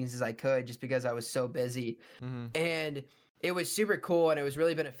consecutive meetings as I could just because I was so busy. Mm-hmm. And it was super cool and it was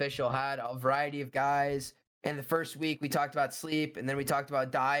really beneficial. I had a variety of guys. And the first week we talked about sleep and then we talked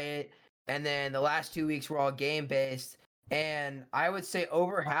about diet. And then the last 2 weeks were all game based. And I would say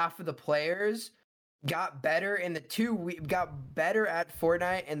over half of the players got better got better at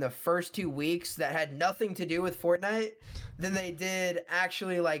Fortnite in the first 2 weeks that had nothing to do with Fortnite than they did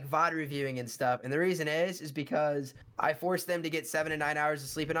actually like VOD reviewing and stuff. And the reason is because I forced them to get 7 to 9 hours of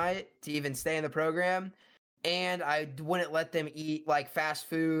sleep a night to even stay in the program. And I wouldn't let them eat like fast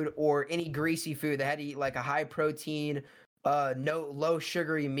food or any greasy food. They had to eat like a high protein, low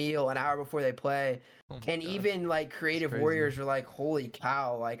sugary meal an hour before they play. And God. even like creative warriors were like, holy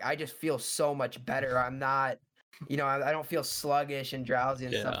cow, like I just feel so much better. I'm not, I don't feel sluggish and drowsy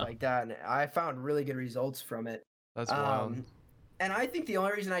and stuff like that. And I found really good results from it. That's wild. And I think the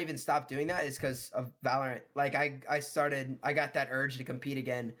only reason I even stopped doing that is because of Valorant. Like I got that urge to compete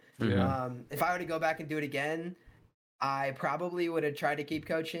again. Yeah. If I were to go back and do it again, I probably would have tried to keep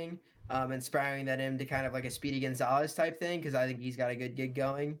coaching. Inspiring that him to kind of like a Speedy Gonzalez type thing because I think he's got a good gig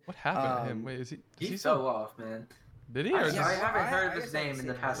going. What happened to him? Wait, is he fell off, man. Did he? I Or haven't heard of his name in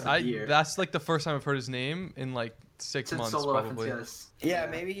the past year. That's like the first time I've heard his name in like 6 months probably. Yeah,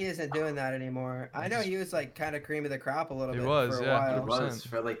 maybe he isn't doing that anymore. I know he was like kind of cream of the crop a little bit. He was, for a yeah, while. 100%. It was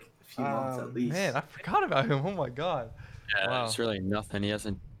for like a few months at least. Man, I forgot about him. Oh my god. Yeah, Wow. it's really nothing. He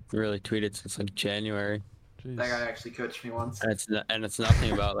hasn't really tweeted since like January. Jeez. That guy actually coached me once. And it's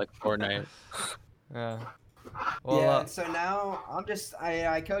nothing about like Fortnite. Yeah. Well, Yeah, and so now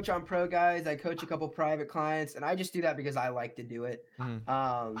I coach on pro guys, I coach a couple private clients, and I just do that because I like to do it.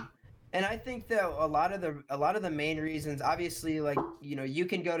 Mhm. And I think that a lot of the main reasons, obviously, like you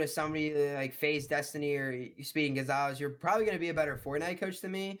can go to somebody like FaZe Destiny or Speedy Gonzalez, you're probably going to be a better Fortnite coach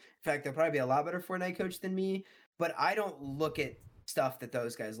than me. In fact, they'll probably be a lot better Fortnite coach than me. But I don't look at stuff that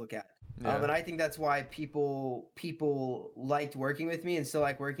those guys look at. Yeah. And I think that's why people liked working with me and still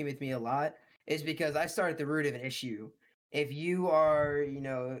like working with me a lot, is because I start at the root of an issue. If you are,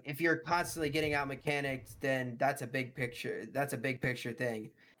 if you're constantly getting out mechanics, then that's a big picture. That's a big picture thing.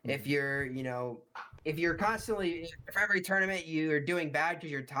 If you're, if you're constantly, if every tournament you're doing bad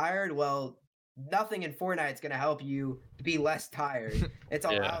because you're tired, well, nothing in Fortnite is going to help you to be less tired. It's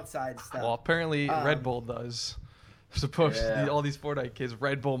all outside stuff. Well, apparently Red Bull does. Supposedly, all these Fortnite kids,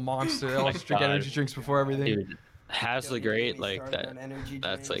 Red Bull, Monster, they all drink energy drinks before everything. Dude, Hasla great like that.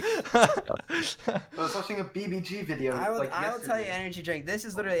 That's like. I was watching a BBG video. I will tell you, energy drink. This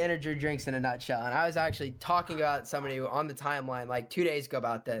is literally energy drinks in a nutshell. And I was actually talking about somebody on the timeline like 2 days ago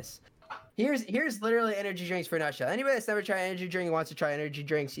about this. Here's literally energy drinks for a nutshell. Anybody that's never tried energy drink and wants to try energy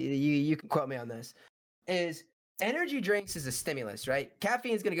drinks, you can quote me on this. Energy drinks is a stimulus, right?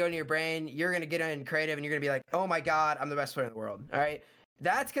 Caffeine is going to go into your brain. You're going to get in creative and you're going to be like, oh my God, I'm the best player in the world. All right.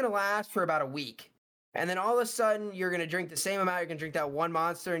 That's going to last for about a week. And then all of a sudden you're going to drink the same amount. You're going to drink that one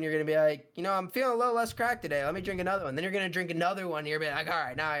Monster and you're going to be like, I'm feeling a little less cracked today. Let me drink another one. Then you're going to drink another one. And you're going to be like, all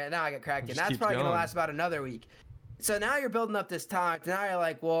right, now I get cracked. And that's probably going to last about another week. So now you're building up this time. Now you're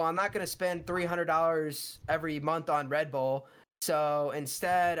like, well, I'm not going to spend $300 every month on Red Bull. So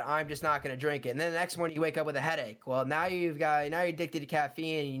instead, I'm just not going to drink it. And then the next morning, you wake up with a headache. Well, now you're addicted to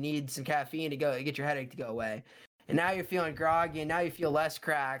caffeine, and you need some caffeine to get your headache to go away. And now you're feeling groggy, and now you feel less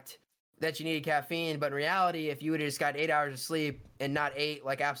cracked that you needed caffeine. But in reality, if you would have just got 8 hours of sleep and not ate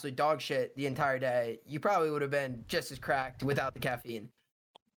like absolute dog shit the entire day, you probably would have been just as cracked without the caffeine.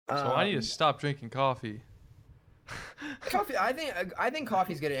 So I need to stop drinking coffee. Coffee, I think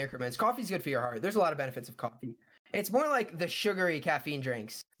coffee's good in increments. Coffee's good for your heart. There's a lot of benefits of coffee. It's more like the sugary caffeine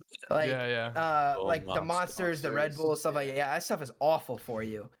drinks. Like, like the Monsters, the Red Bull, stuff like that. Yeah, that stuff is awful for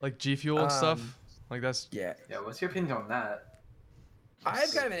you. Like G Fuel and stuff? Like that's... Yeah. Yeah, what's your opinion on that? I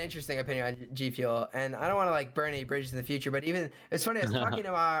have kind of an interesting opinion on G Fuel, and I don't want to like burn any bridges in the future, but it's funny, I was talking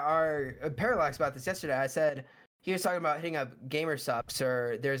to our Parallax about this yesterday. I said, he was talking about hitting up GamerSups,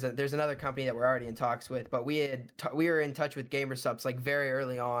 or there's another company that we're already in talks with, but we were in touch with GamerSups like very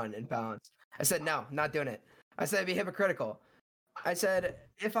early on in Balance. I said, no, not doing it. I said, it'd be hypocritical. I said,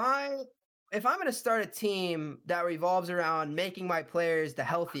 if I if I'm going to start a team that revolves around making my players the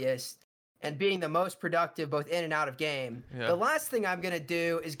healthiest and being the most productive both in and out of game, the last thing I'm going to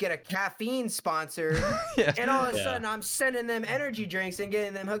do is get a caffeine sponsor and all of a sudden I'm sending them energy drinks and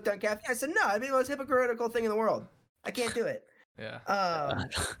getting them hooked on caffeine. I said, no, it'd be the most hypocritical thing in the world. I can't do it.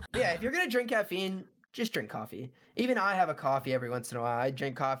 If you're going to drink caffeine, just drink coffee. Even I have a coffee every once in a while. I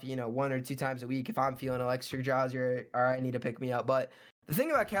drink coffee, 1 or 2 times a week if I'm feeling extra drowsy or I need to pick me up. But the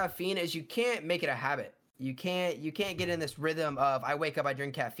thing about caffeine is you can't make it a habit. You can't get in this rhythm of I wake up, I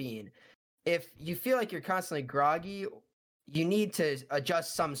drink caffeine. If you feel like you're constantly groggy, you need to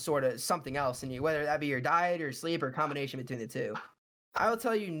adjust something else in you, whether that be your diet or sleep or a combination between the two. I will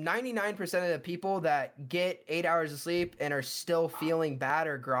tell you 99% of the people that get 8 hours of sleep and are still feeling bad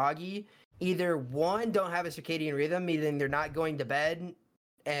or groggy, either one, don't have a circadian rhythm, meaning they're not going to bed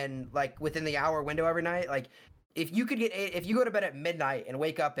and like within the hour window every night. Like if you go to bed at midnight and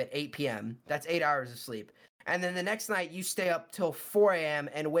wake up at 8 p.m., that's 8 hours of sleep. And then the next night you stay up till 4 a.m.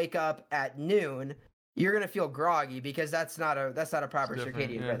 and wake up at noon, you're going to feel groggy because that's not a proper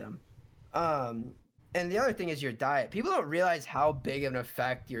circadian rhythm. And the other thing is your diet. People don't realize how big of an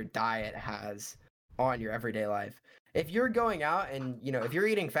effect your diet has on your everyday life. If you're going out and, if you're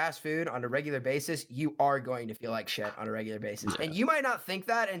eating fast food on a regular basis, you are going to feel like shit on a regular basis. And you might not think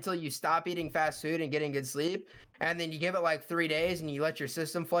that until you stop eating fast food and getting good sleep. And then you give it like 3 days and you let your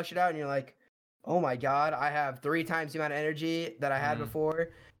system flush it out and you're like, oh my God, I have 3 times the amount of energy that I had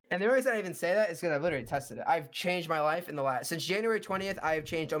before. And the reason I even say that is because I've literally tested it. I've changed my life since January 20th, I have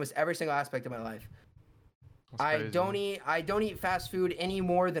changed almost every single aspect of my life. I don't eat fast food any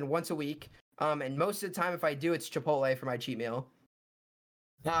more than once a week. And most of the time, if I do, it's Chipotle for my cheat meal.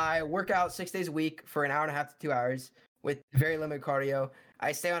 I work out 6 days a week for an hour and a half to 2 hours with very limited cardio.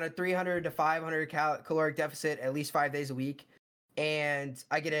 I stay on a 300 to 500 caloric deficit at least 5 days a week, and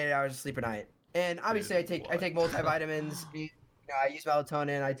I get 8 hours of sleep a night. And obviously, I take multivitamins. I use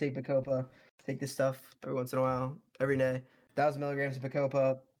melatonin. I take Bacopa. Take this stuff every once in a while, every day. 1,000 milligrams of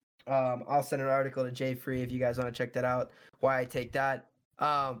Bacopa. I'll send an article to Jay Free if you guys want to check that out. Why I take that.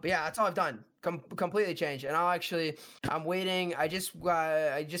 But yeah, that's all I've done. Completely changed. And I'm waiting. I just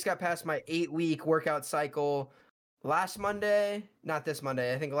got past my 8-week workout cycle last Monday, not this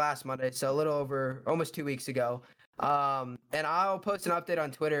Monday. I think last Monday. So a little over almost 2 weeks ago. And I'll post an update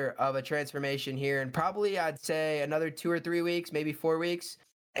on Twitter of a transformation here, and probably I'd say another 2 or 3 weeks, maybe 4 weeks,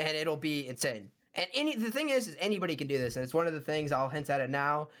 and it'll be insane. And the thing is anybody can do this, and it's one of the things I'll hint at it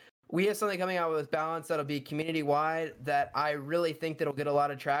now. We have something coming out with Balance that'll be community-wide that I really think that'll get a lot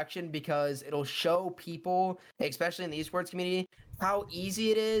of traction because it'll show people, especially in the esports community, how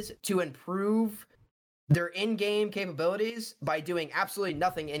easy it is to improve their in-game capabilities by doing absolutely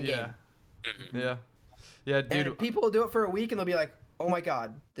nothing in-game. Yeah, dude. And people will do it for a week and they'll be like, "Oh my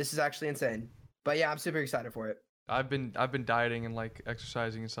God, this is actually insane." But yeah, I'm super excited for it. I've been dieting and like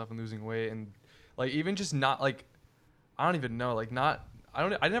exercising and stuff and losing weight and like even just not like I don't even know like not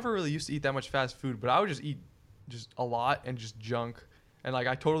I never really used to eat that much fast food, but I would just eat just a lot and just junk. And like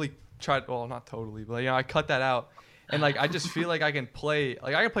I totally tried, well, not totally, but I cut that out. And like I just feel like I can play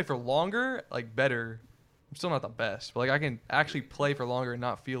for longer, like better. I'm still not the best, but like I can actually play for longer and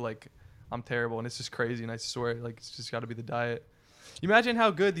not feel like I'm terrible. And it's just crazy. And I swear, like it's just got to be the diet. You imagine how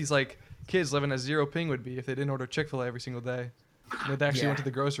good these like kids living at 0 ping would be if they didn't order Chick-fil-A every single day. If they actually went to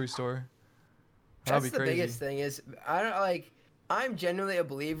the grocery store. That'd be crazy. That's the biggest thing is I'm genuinely a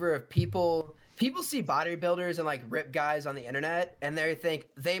believer of people see bodybuilders and like rip guys on the internet and they think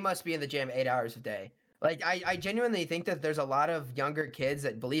they must be in the gym 8 hours a day. Like I genuinely think that there's a lot of younger kids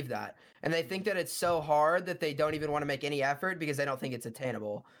that believe that, and they think that it's so hard that they don't even want to make any effort because they don't think it's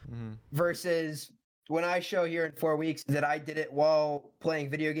attainable. Versus when I show here in 4 weeks that I did it while playing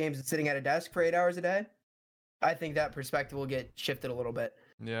video games and sitting at a desk for 8 hours a day, I think that perspective will get shifted a little bit.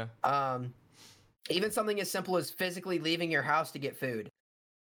 Yeah. Even something as simple as physically leaving your house to get food.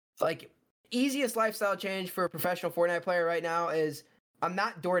 Like, easiest lifestyle change for a professional Fortnite player right now is I'm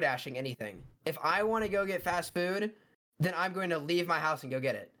not door dashing anything. If I want to go get fast food, then I'm going to leave my house and go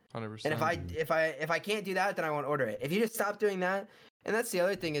get it. 100%. And if I can't do that, then I won't order it. If you just stop doing that, and that's the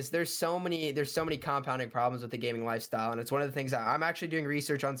other thing is there's so many compounding problems with the gaming lifestyle, and it's one of the things that I'm actually doing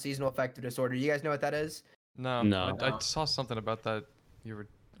research on seasonal affective disorder. You guys know what that is? No. I saw something about that.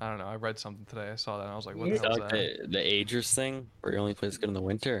 I don't know. I read something today. I saw that and I was like, what the hell is that? The agers thing where your only place good in the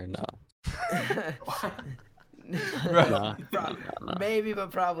winter or no? Maybe, but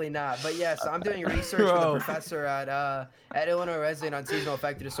probably not. But yes, I'm doing research with a professor at Illinois Wesleyan on seasonal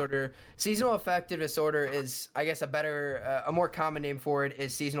affective disorder. Seasonal affective disorder is, I guess, a more common name for it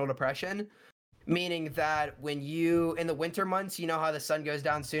is seasonal depression. meaning that when you in the winter months, you know how the sun goes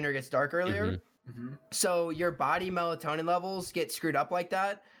down sooner, gets dark earlier. So your body melatonin levels get screwed up like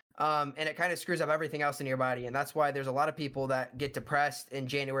that. And it kind of screws up everything else in your body. And that's why there's a lot of people that get depressed in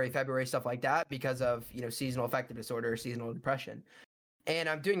January, February, stuff like that, because of, seasonal affective disorder, seasonal depression. And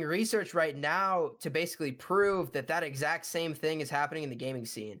I'm doing research right now to basically prove that exact same thing is happening in the gaming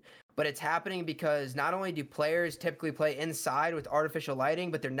scene. But it's happening because not only do players typically play inside with artificial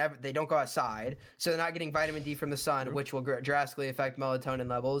lighting, but they don't go outside. So they're not getting vitamin D from the sun, which will drastically affect melatonin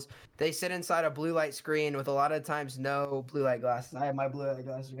levels. They sit inside a blue light screen with a lot of times no blue light glasses. I have my blue light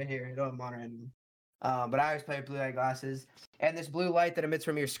glasses right here. I don't have them on right now. But I always play with blue light glasses. And this blue light that emits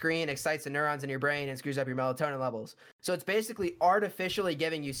from your screen excites the neurons in your brain and screws up your melatonin levels. So it's basically artificially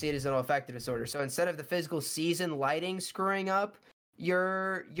giving you seasonal affective disorder. So instead of the physical season lighting screwing up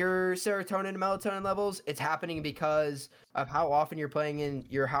your serotonin and melatonin levels, it's happening because of how often you're playing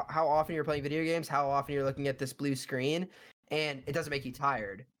how often you're playing video games, how often you're looking at this blue screen, and it doesn't make you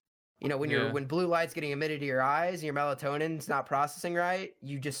tired. When blue light's getting emitted to your eyes and your melatonin's not processing right,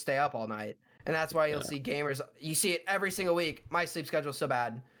 you just stay up all night. And that's why you'll see gamers, you see it every single week. My sleep schedule's so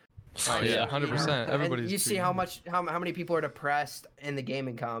bad. Oh yeah, 100%. Everybody's. And you see how many people are depressed in the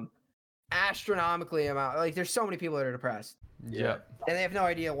gaming comp, astronomically amount. Like there's so many people that are depressed. Yeah. And they have no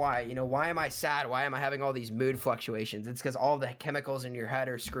idea why. Why am I sad? Why am I having all these mood fluctuations? It's because all the chemicals in your head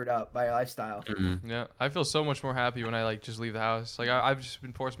are screwed up by your lifestyle. Yeah, I feel so much more happy when I just leave the house. Like I've just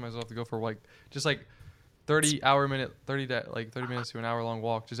been forcing myself to go for 30 minutes to an hour long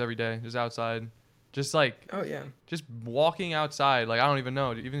walk just every day, just outside. Just just walking outside. Like I don't even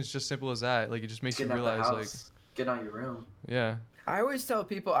know, even it's just simple as that. Like it just makes you realize get out of your room. Yeah. I always tell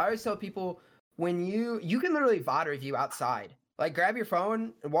people when you can literally VOD review outside. Like grab your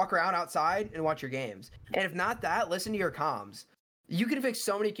phone and walk around outside and watch your games. And if not that, listen to your comms. You can fix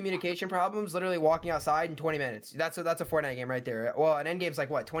so many communication problems literally walking outside in 20 minutes. That's a Fortnite game right there. Well, an end game's like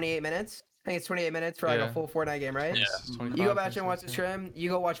what, 28 minutes? I think it's 28 minutes for a full Fortnite game, right? Yeah. You go back and watch the scrim. You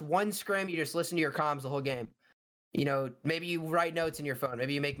go watch one scrim. You just listen to your comms the whole game. Maybe you write notes in your phone.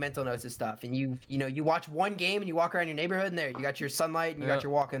 Maybe you make mental notes and stuff. And you watch one game and you walk around your neighborhood and there you got your sunlight and you got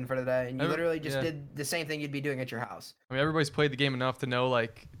your walk-in for the day. And you literally just did the same thing you'd be doing at your house. I mean, everybody's played the game enough to know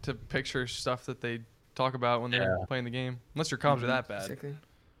to picture stuff that they talk about when they're playing the game. Unless your comms are that bad. Basically.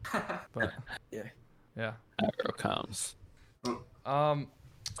 But yeah. Aggro comms.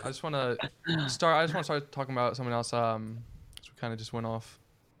 I just want to start talking about something else. So we kind of just went off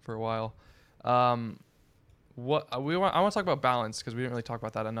for a while. I want to talk about balance because we didn't really talk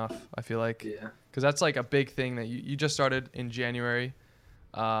about that enough. I feel like, because that's a big thing that you just started in January,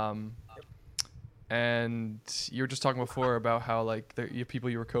 and you were just talking before about how the people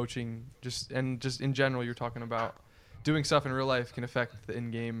you were coaching just in general you're talking about doing stuff in real life can affect the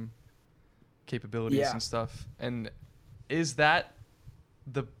in-game capabilities and stuff. And is that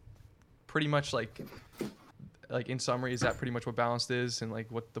the pretty much in summary, is that pretty much what balanced is and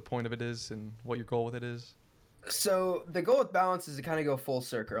what the point of it is and what your goal with it is? So the goal with balance is to kind of go full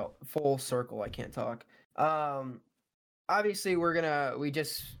circle. I can't talk. Obviously we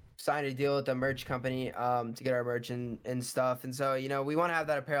just signed a deal with the merch company to get our merch and stuff. And so, we want to have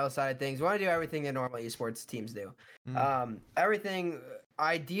that apparel side of things. We want to do everything that normal esports teams do. Everything,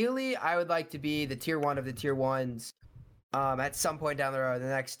 ideally, I would like to be the tier 1 of the tier 1s at some point down the road, the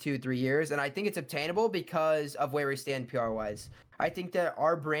next 2-3 years. And I think it's obtainable because of where we stand PR-wise. I think that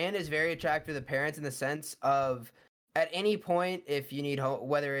our brand is very attractive to the parents in the sense of at any point, if you need help,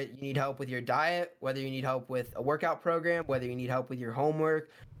 whether you need help with your diet, whether you need help with a workout program, whether you need help with your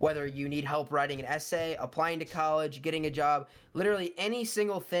homework, whether you need help writing an essay, applying to college, getting a job, literally any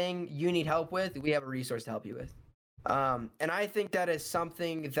single thing you need help with, we have a resource to help you with. And I think that is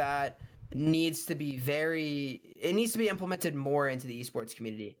something that needs to be implemented more into the esports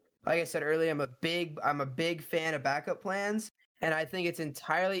community. Like I said earlier, I'm a big fan of backup plans. And I think it's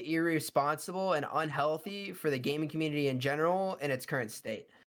entirely irresponsible and unhealthy for the gaming community in general in its current state.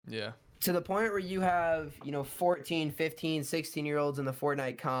 Yeah. To the point where you have, 14, 15, 16-year-olds in the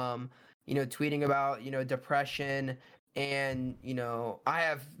Fortnite comm, tweeting about, depression and, I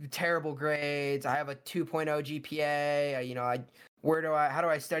have terrible grades. I have a 2.0 GPA. How do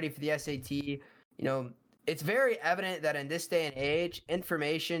I study for the SAT? It's very evident that in this day and age,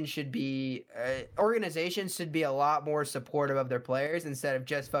 information should be, organizations should be a lot more supportive of their players instead of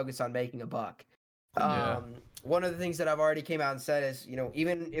just focus on making a buck. One of the things that I've already came out and said is,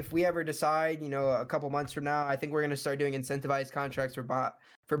 even if we ever decide, a couple months from now, I think we're going to start doing incentivized contracts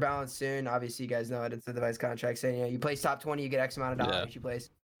for balance soon. Obviously, you guys know it, incentivized contracts saying, you place top 20, you get X amount of dollars. You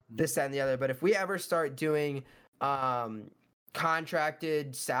place this, that, and the other. But if we ever start doing,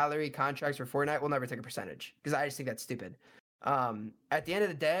 contracted salary contracts for Fortnite will never take a percentage because I just think that's stupid. At the end of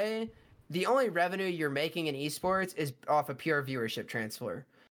the day, the only revenue you're making in esports is off a pure viewership transfer,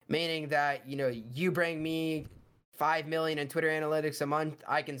 meaning that you bring me 5 million in Twitter analytics a month,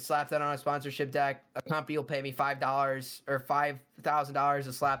 I can slap that on a sponsorship deck. A company will pay me $5 or $5,000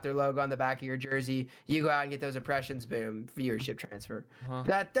 to slap their logo on the back of your jersey. You go out and get those impressions, boom, viewership transfer.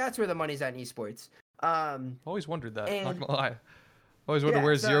 That's where the money's at in esports. Always wondered that. Not gonna lie. Always wondered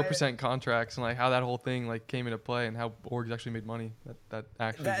where 0% contracts and like how that whole thing like came into play and how orgs actually made money. That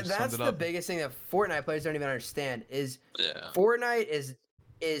actually just summed that's it the up. biggest thing that Fortnite players don't even understand is Fortnite is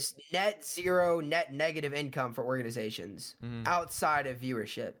net zero, net negative income for organizations outside of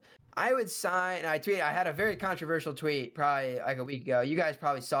viewership. I would sign. I had a very controversial tweet probably like a week ago. You guys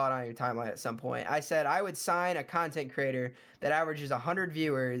probably saw it on your timeline at some point. I said I would sign a content creator that averages 100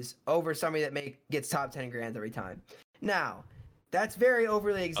 viewers over somebody that gets top 10 grand every time. Now, that's very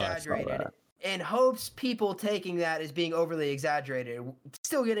overly exaggerated. In hopes people taking that as being overly exaggerated,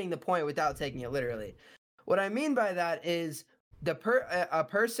 still getting the point without taking it literally. What I mean by that is a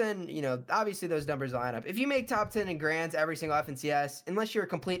person, obviously those numbers line up. If you make top 10 in grands every single FNCS, unless you're a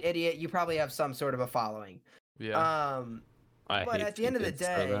complete idiot, you probably have some sort of a following. Yeah. But at the end of the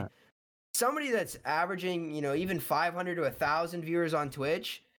day, somebody that's averaging, even 500 to 1,000 viewers on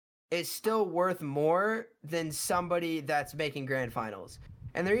Twitch is still worth more than somebody that's making grand finals.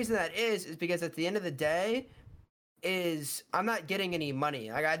 And the reason that is because at the end of the day, I'm not getting any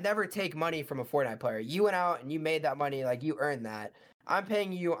money. Like I'd never take money from a Fortnite player. You went out and you made that money, like you earned that. I'm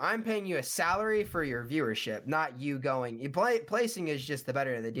paying you a salary for your viewership, not you going. Placing is just the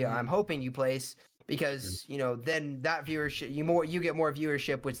better of the deal. I'm hoping you place because then that viewership you get more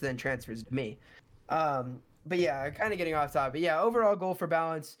viewership, which then transfers to me. But yeah, kind of getting off topic. But yeah, overall goal for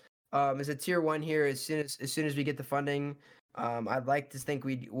Balance is a tier 1 here. As soon as we get the funding. I'd like to think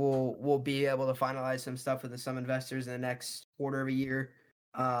we'll be able to finalize some stuff with some investors in the next quarter of a year,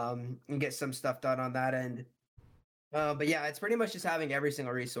 and get some stuff done on that end. But yeah, it's pretty much just having every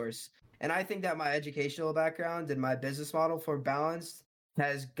single resource. And I think that my educational background and my business model for Balanced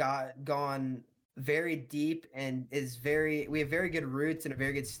has gone very deep and we have very good roots and a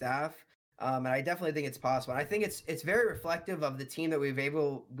very good staff. And I definitely think it's possible. And I think it's very reflective of the team that we've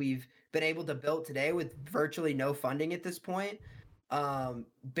been able to build today with virtually no funding at this point,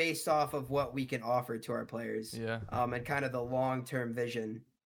 based off of what we can offer to our players. Yeah. And kind of the long-term vision.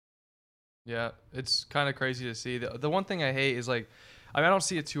 Yeah, it's kind of crazy to see. The one thing I hate is like, I don't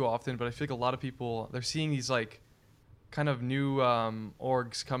see it too often, but I feel like a lot of people, they're seeing these like kind of new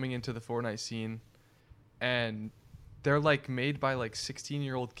orgs coming into the Fortnite scene, and they're like made by like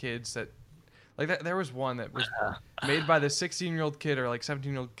 16-year-old kids that like that. There was one that was made by this 16-year-old kid or like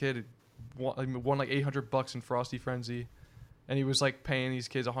 17-year-old kid won like $800 in Frosty Frenzy, and he was like paying these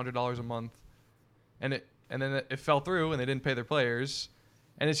kids $100 a month, and then it fell through and they didn't pay their players,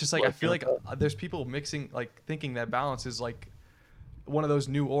 and it's just like I feel like there's people mixing like thinking that Balance is like one of those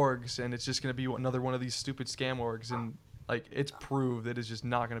new orgs and it's just gonna be another one of these stupid scam orgs, and like it's proved that it's just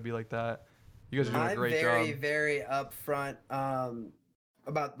not gonna be like that. You guys are doing a great job. I'm very upfront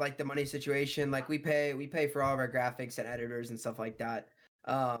about like the money situation. Like we pay for all of our graphics and editors and stuff like that.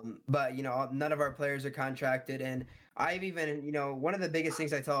 But none of our players are contracted, and I've even one of the biggest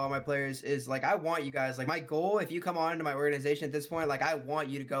things I tell all my players is like I want you guys, like my goal, if you come on into my organization at this point, like I want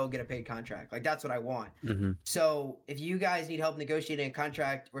you to go get a paid contract. Like that's what I want. So if you guys need help negotiating a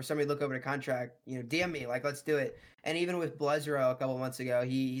contract or somebody look over the contract, DM me, like let's do it. And even with Blezero a couple months ago,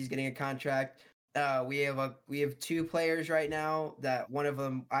 he's getting a contract. We have 2 players right now that one of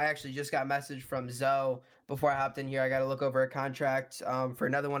them, I actually just got a message from Zoe before I hopped in here. I got to look over a contract for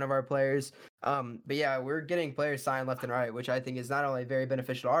another one of our players. But yeah, we're getting players signed left and right, which I think is not only very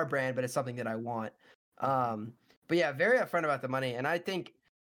beneficial to our brand, but it's something that I want. But yeah, very upfront about the money. And I think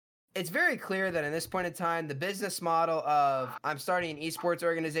it's very clear that in this point in time, the business model of I'm starting an esports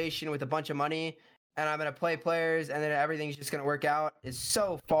organization with a bunch of money and I'm going to play players and then everything's just going to work out is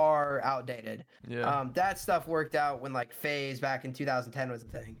so far outdated. Yeah. That stuff worked out when like FaZe back in 2010 was a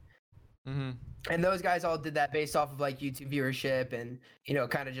thing. And those guys all did that based off of like YouTube viewership and,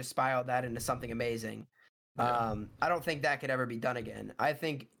 kind of just spiraled that into something amazing. Yeah. I don't think that could ever be done again. I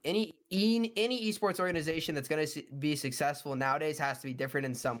think any esports organization that's going to be successful nowadays has to be different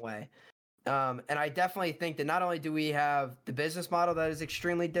in some way. And I definitely think that not only do we have the business model that is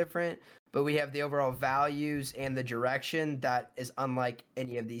extremely different, but we have the overall values and the direction that is unlike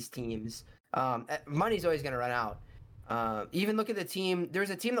any of these teams. Money's always going to run out. Even look at the team. There's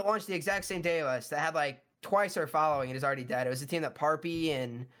a team that launched the exact same day as us that had like twice our following and is already dead. It was a team that Parpy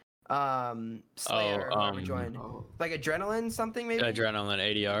and Slayer or whoever joined. Oh. Like Adrenaline something maybe. Adrenaline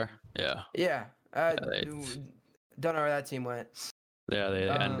ADR. Yeah. Yeah. They- Don't know where that team went. Yeah, they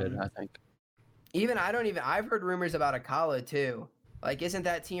ended, I think. I've heard rumors about Akala too. Like, isn't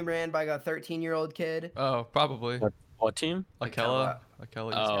that team ran by a 13-year-old kid? Oh, probably. What team? Akela Oh,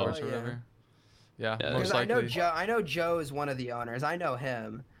 esports or yeah. whatever. Yeah, Yeah, most Because likely. I know Joe's one of the owners. I know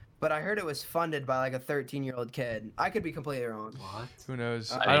him, but I heard it was funded by like a 13-year-old kid. I could be completely wrong. What? Who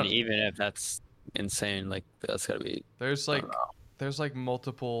knows? I mean, even if that's insane, like that's gotta be. There's I like don't know. there's like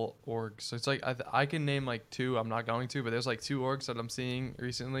multiple orgs. So it's like I can name like two. I'm not going to, but there's like two orgs that I'm seeing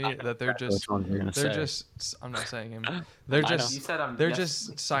recently that they're just Which ones you're gonna they're say? just I'm not saying him. They're I know. just You said I'm. they're yes, just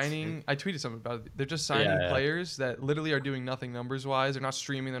like, signing. I tweeted something about it. They're just signing Yeah. players that literally are doing nothing numbers wise. They're not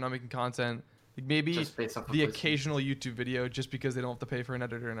streaming. They're not making content. Like maybe just based off of the placement. occasional YouTube video just because they don't have to pay for an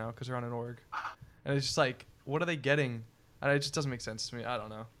editor now because they're on an org. And it's just like, what are they getting? And it just doesn't make sense to me. I don't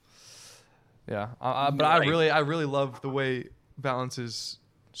know. Yeah, but Like- I really love the way Balance is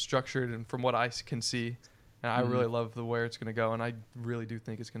structured and from what I can see, and I really love the where it's gonna go. And I really do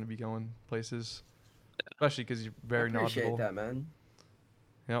think it's gonna be going places, especially because you're very I appreciate knowledgeable. that, man.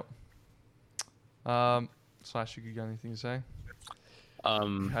 Yep. Slash, you got anything to say?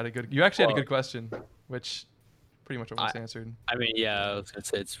 You actually had a good question, which pretty much almost answered. I mean, yeah, I was gonna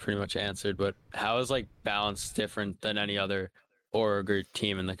say it's pretty much answered, but how is like Balance different than any other org or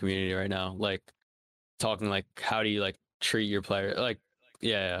team in the community right now? Like talking like how do you like treat your player? Like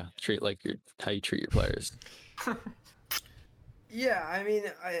treat like how you treat your players. Yeah, I mean,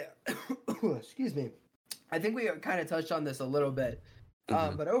 excuse me. I think we kind of touched on this a little bit,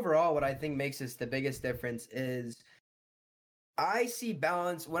 Mhm. but overall, what I think makes this the biggest difference is I see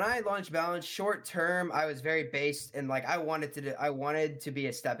Balance. When I launched Balance short term, I was very based and like I wanted to be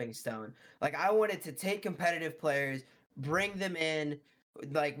a stepping stone. Like I wanted to take competitive players, bring them in.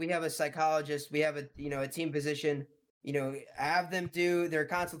 Like we have a psychologist, we have a team physician. Have them do their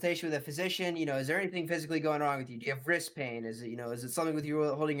consultation with a physician. Is there anything physically going wrong with you? Do you have wrist pain? Is it something with you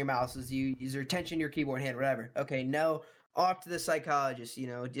holding your mouse? Is there tension in your keyboard hand? Whatever. Okay, no. Off to the psychologist.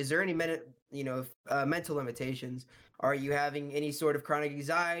 Is there any mental limitations? Are you having any sort of chronic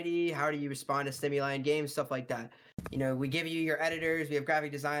anxiety? How do you respond to stimuli in games? Stuff like that. We give you your editors. We have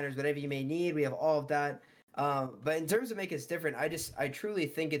graphic designers. Whatever you may need, we have all of that. But in terms of making us different, I truly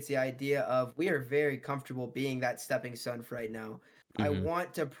think it's the idea of we are very comfortable being that stepping stone for right now. I Mhm.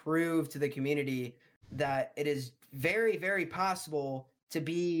 want to prove to the community that it is very, very possible to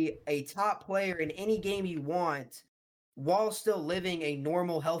be a top player in any game you want while still living a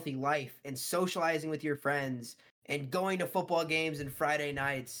normal, healthy life and socializing with your friends and going to football games and Friday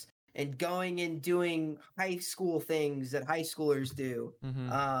nights and going and doing high school things that high schoolers do.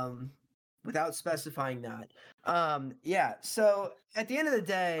 Mm-hmm. Without specifying that. Yeah, so at the end of the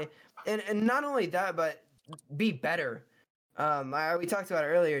day, and not only that, but be better. We talked about it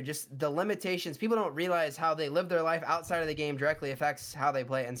earlier, just the limitations. People don't realize how they live their life outside of the game directly affects how they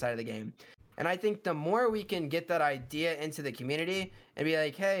play inside of the game. And I think the more we can get that idea into the community and be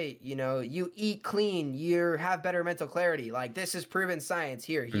like, hey, you eat clean, you have better mental clarity. Like this is proven science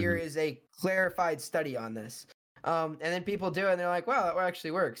here. Here is a clarified study on this. And then people do it and they're like, wow, that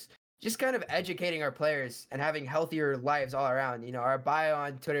actually works. Just kind of educating our players and having healthier lives all around. Our bio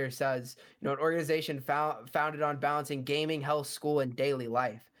on Twitter says, an organization founded on balancing gaming, health, school, and daily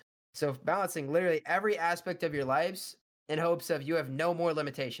life. So balancing literally every aspect of your lives in hopes of you have no more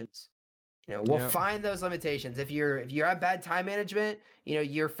limitations. We'll find those limitations. If you have bad time management,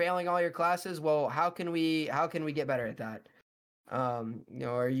 you're failing all your classes. Well, how can we get better at that?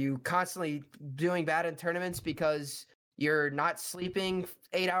 Are you constantly doing bad in tournaments because you're not sleeping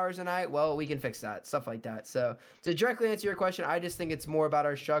 8 hours a night? Well, we can fix that. Stuff like that. So to directly answer your question, I just think it's more about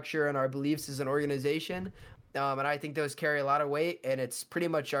our structure and our beliefs as an organization. And I think those carry a lot of weight. And it's pretty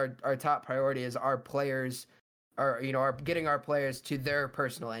much our top priority is our players getting our players to their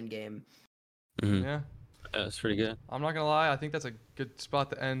personal end game. Mhm. Yeah. That's pretty good. I'm not gonna lie. I think that's a good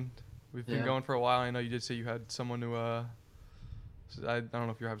spot to end. We've been Yeah. going for a while. I know you did say you had someone who I don't know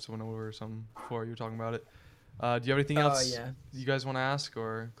if you're having someone over or something before you were talking about it. Do you have anything else Yeah. you guys want to ask,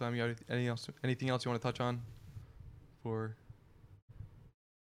 or Clem, you have anything else you want to touch on?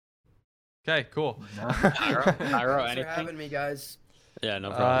 Okay, cool. Hyro, Thanks for anything? having me, guys. Yeah,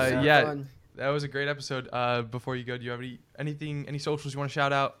 no problem. Have yeah. fun. That was a great episode. Before you go, do you have any socials you want to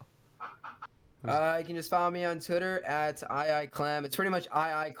shout out? You can just follow me on Twitter at iiKlemm. It's pretty much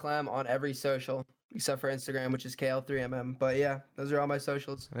iiKlemm on every social except for Instagram, which is KL3MM. But yeah, those are all my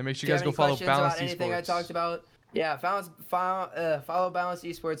socials. And then make sure If you you guys have go any follow questions Balance about anything I Esports. talked about, yeah, follow Balance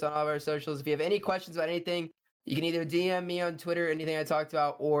Esports on all of our socials. If you have any questions about anything, You can either DM me on Twitter, anything I talked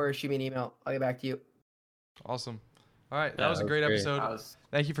about, or shoot me an email. I'll get back to you. Awesome. All right, that Yeah, was a that was great great. episode. That was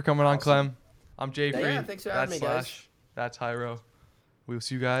Thank you for coming on, awesome. Clem. I'm Jay Free. Yeah, thanks for having That's me, guys. Slash. That's Hyro. We will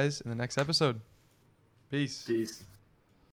see you guys in the next episode. Peace. peace.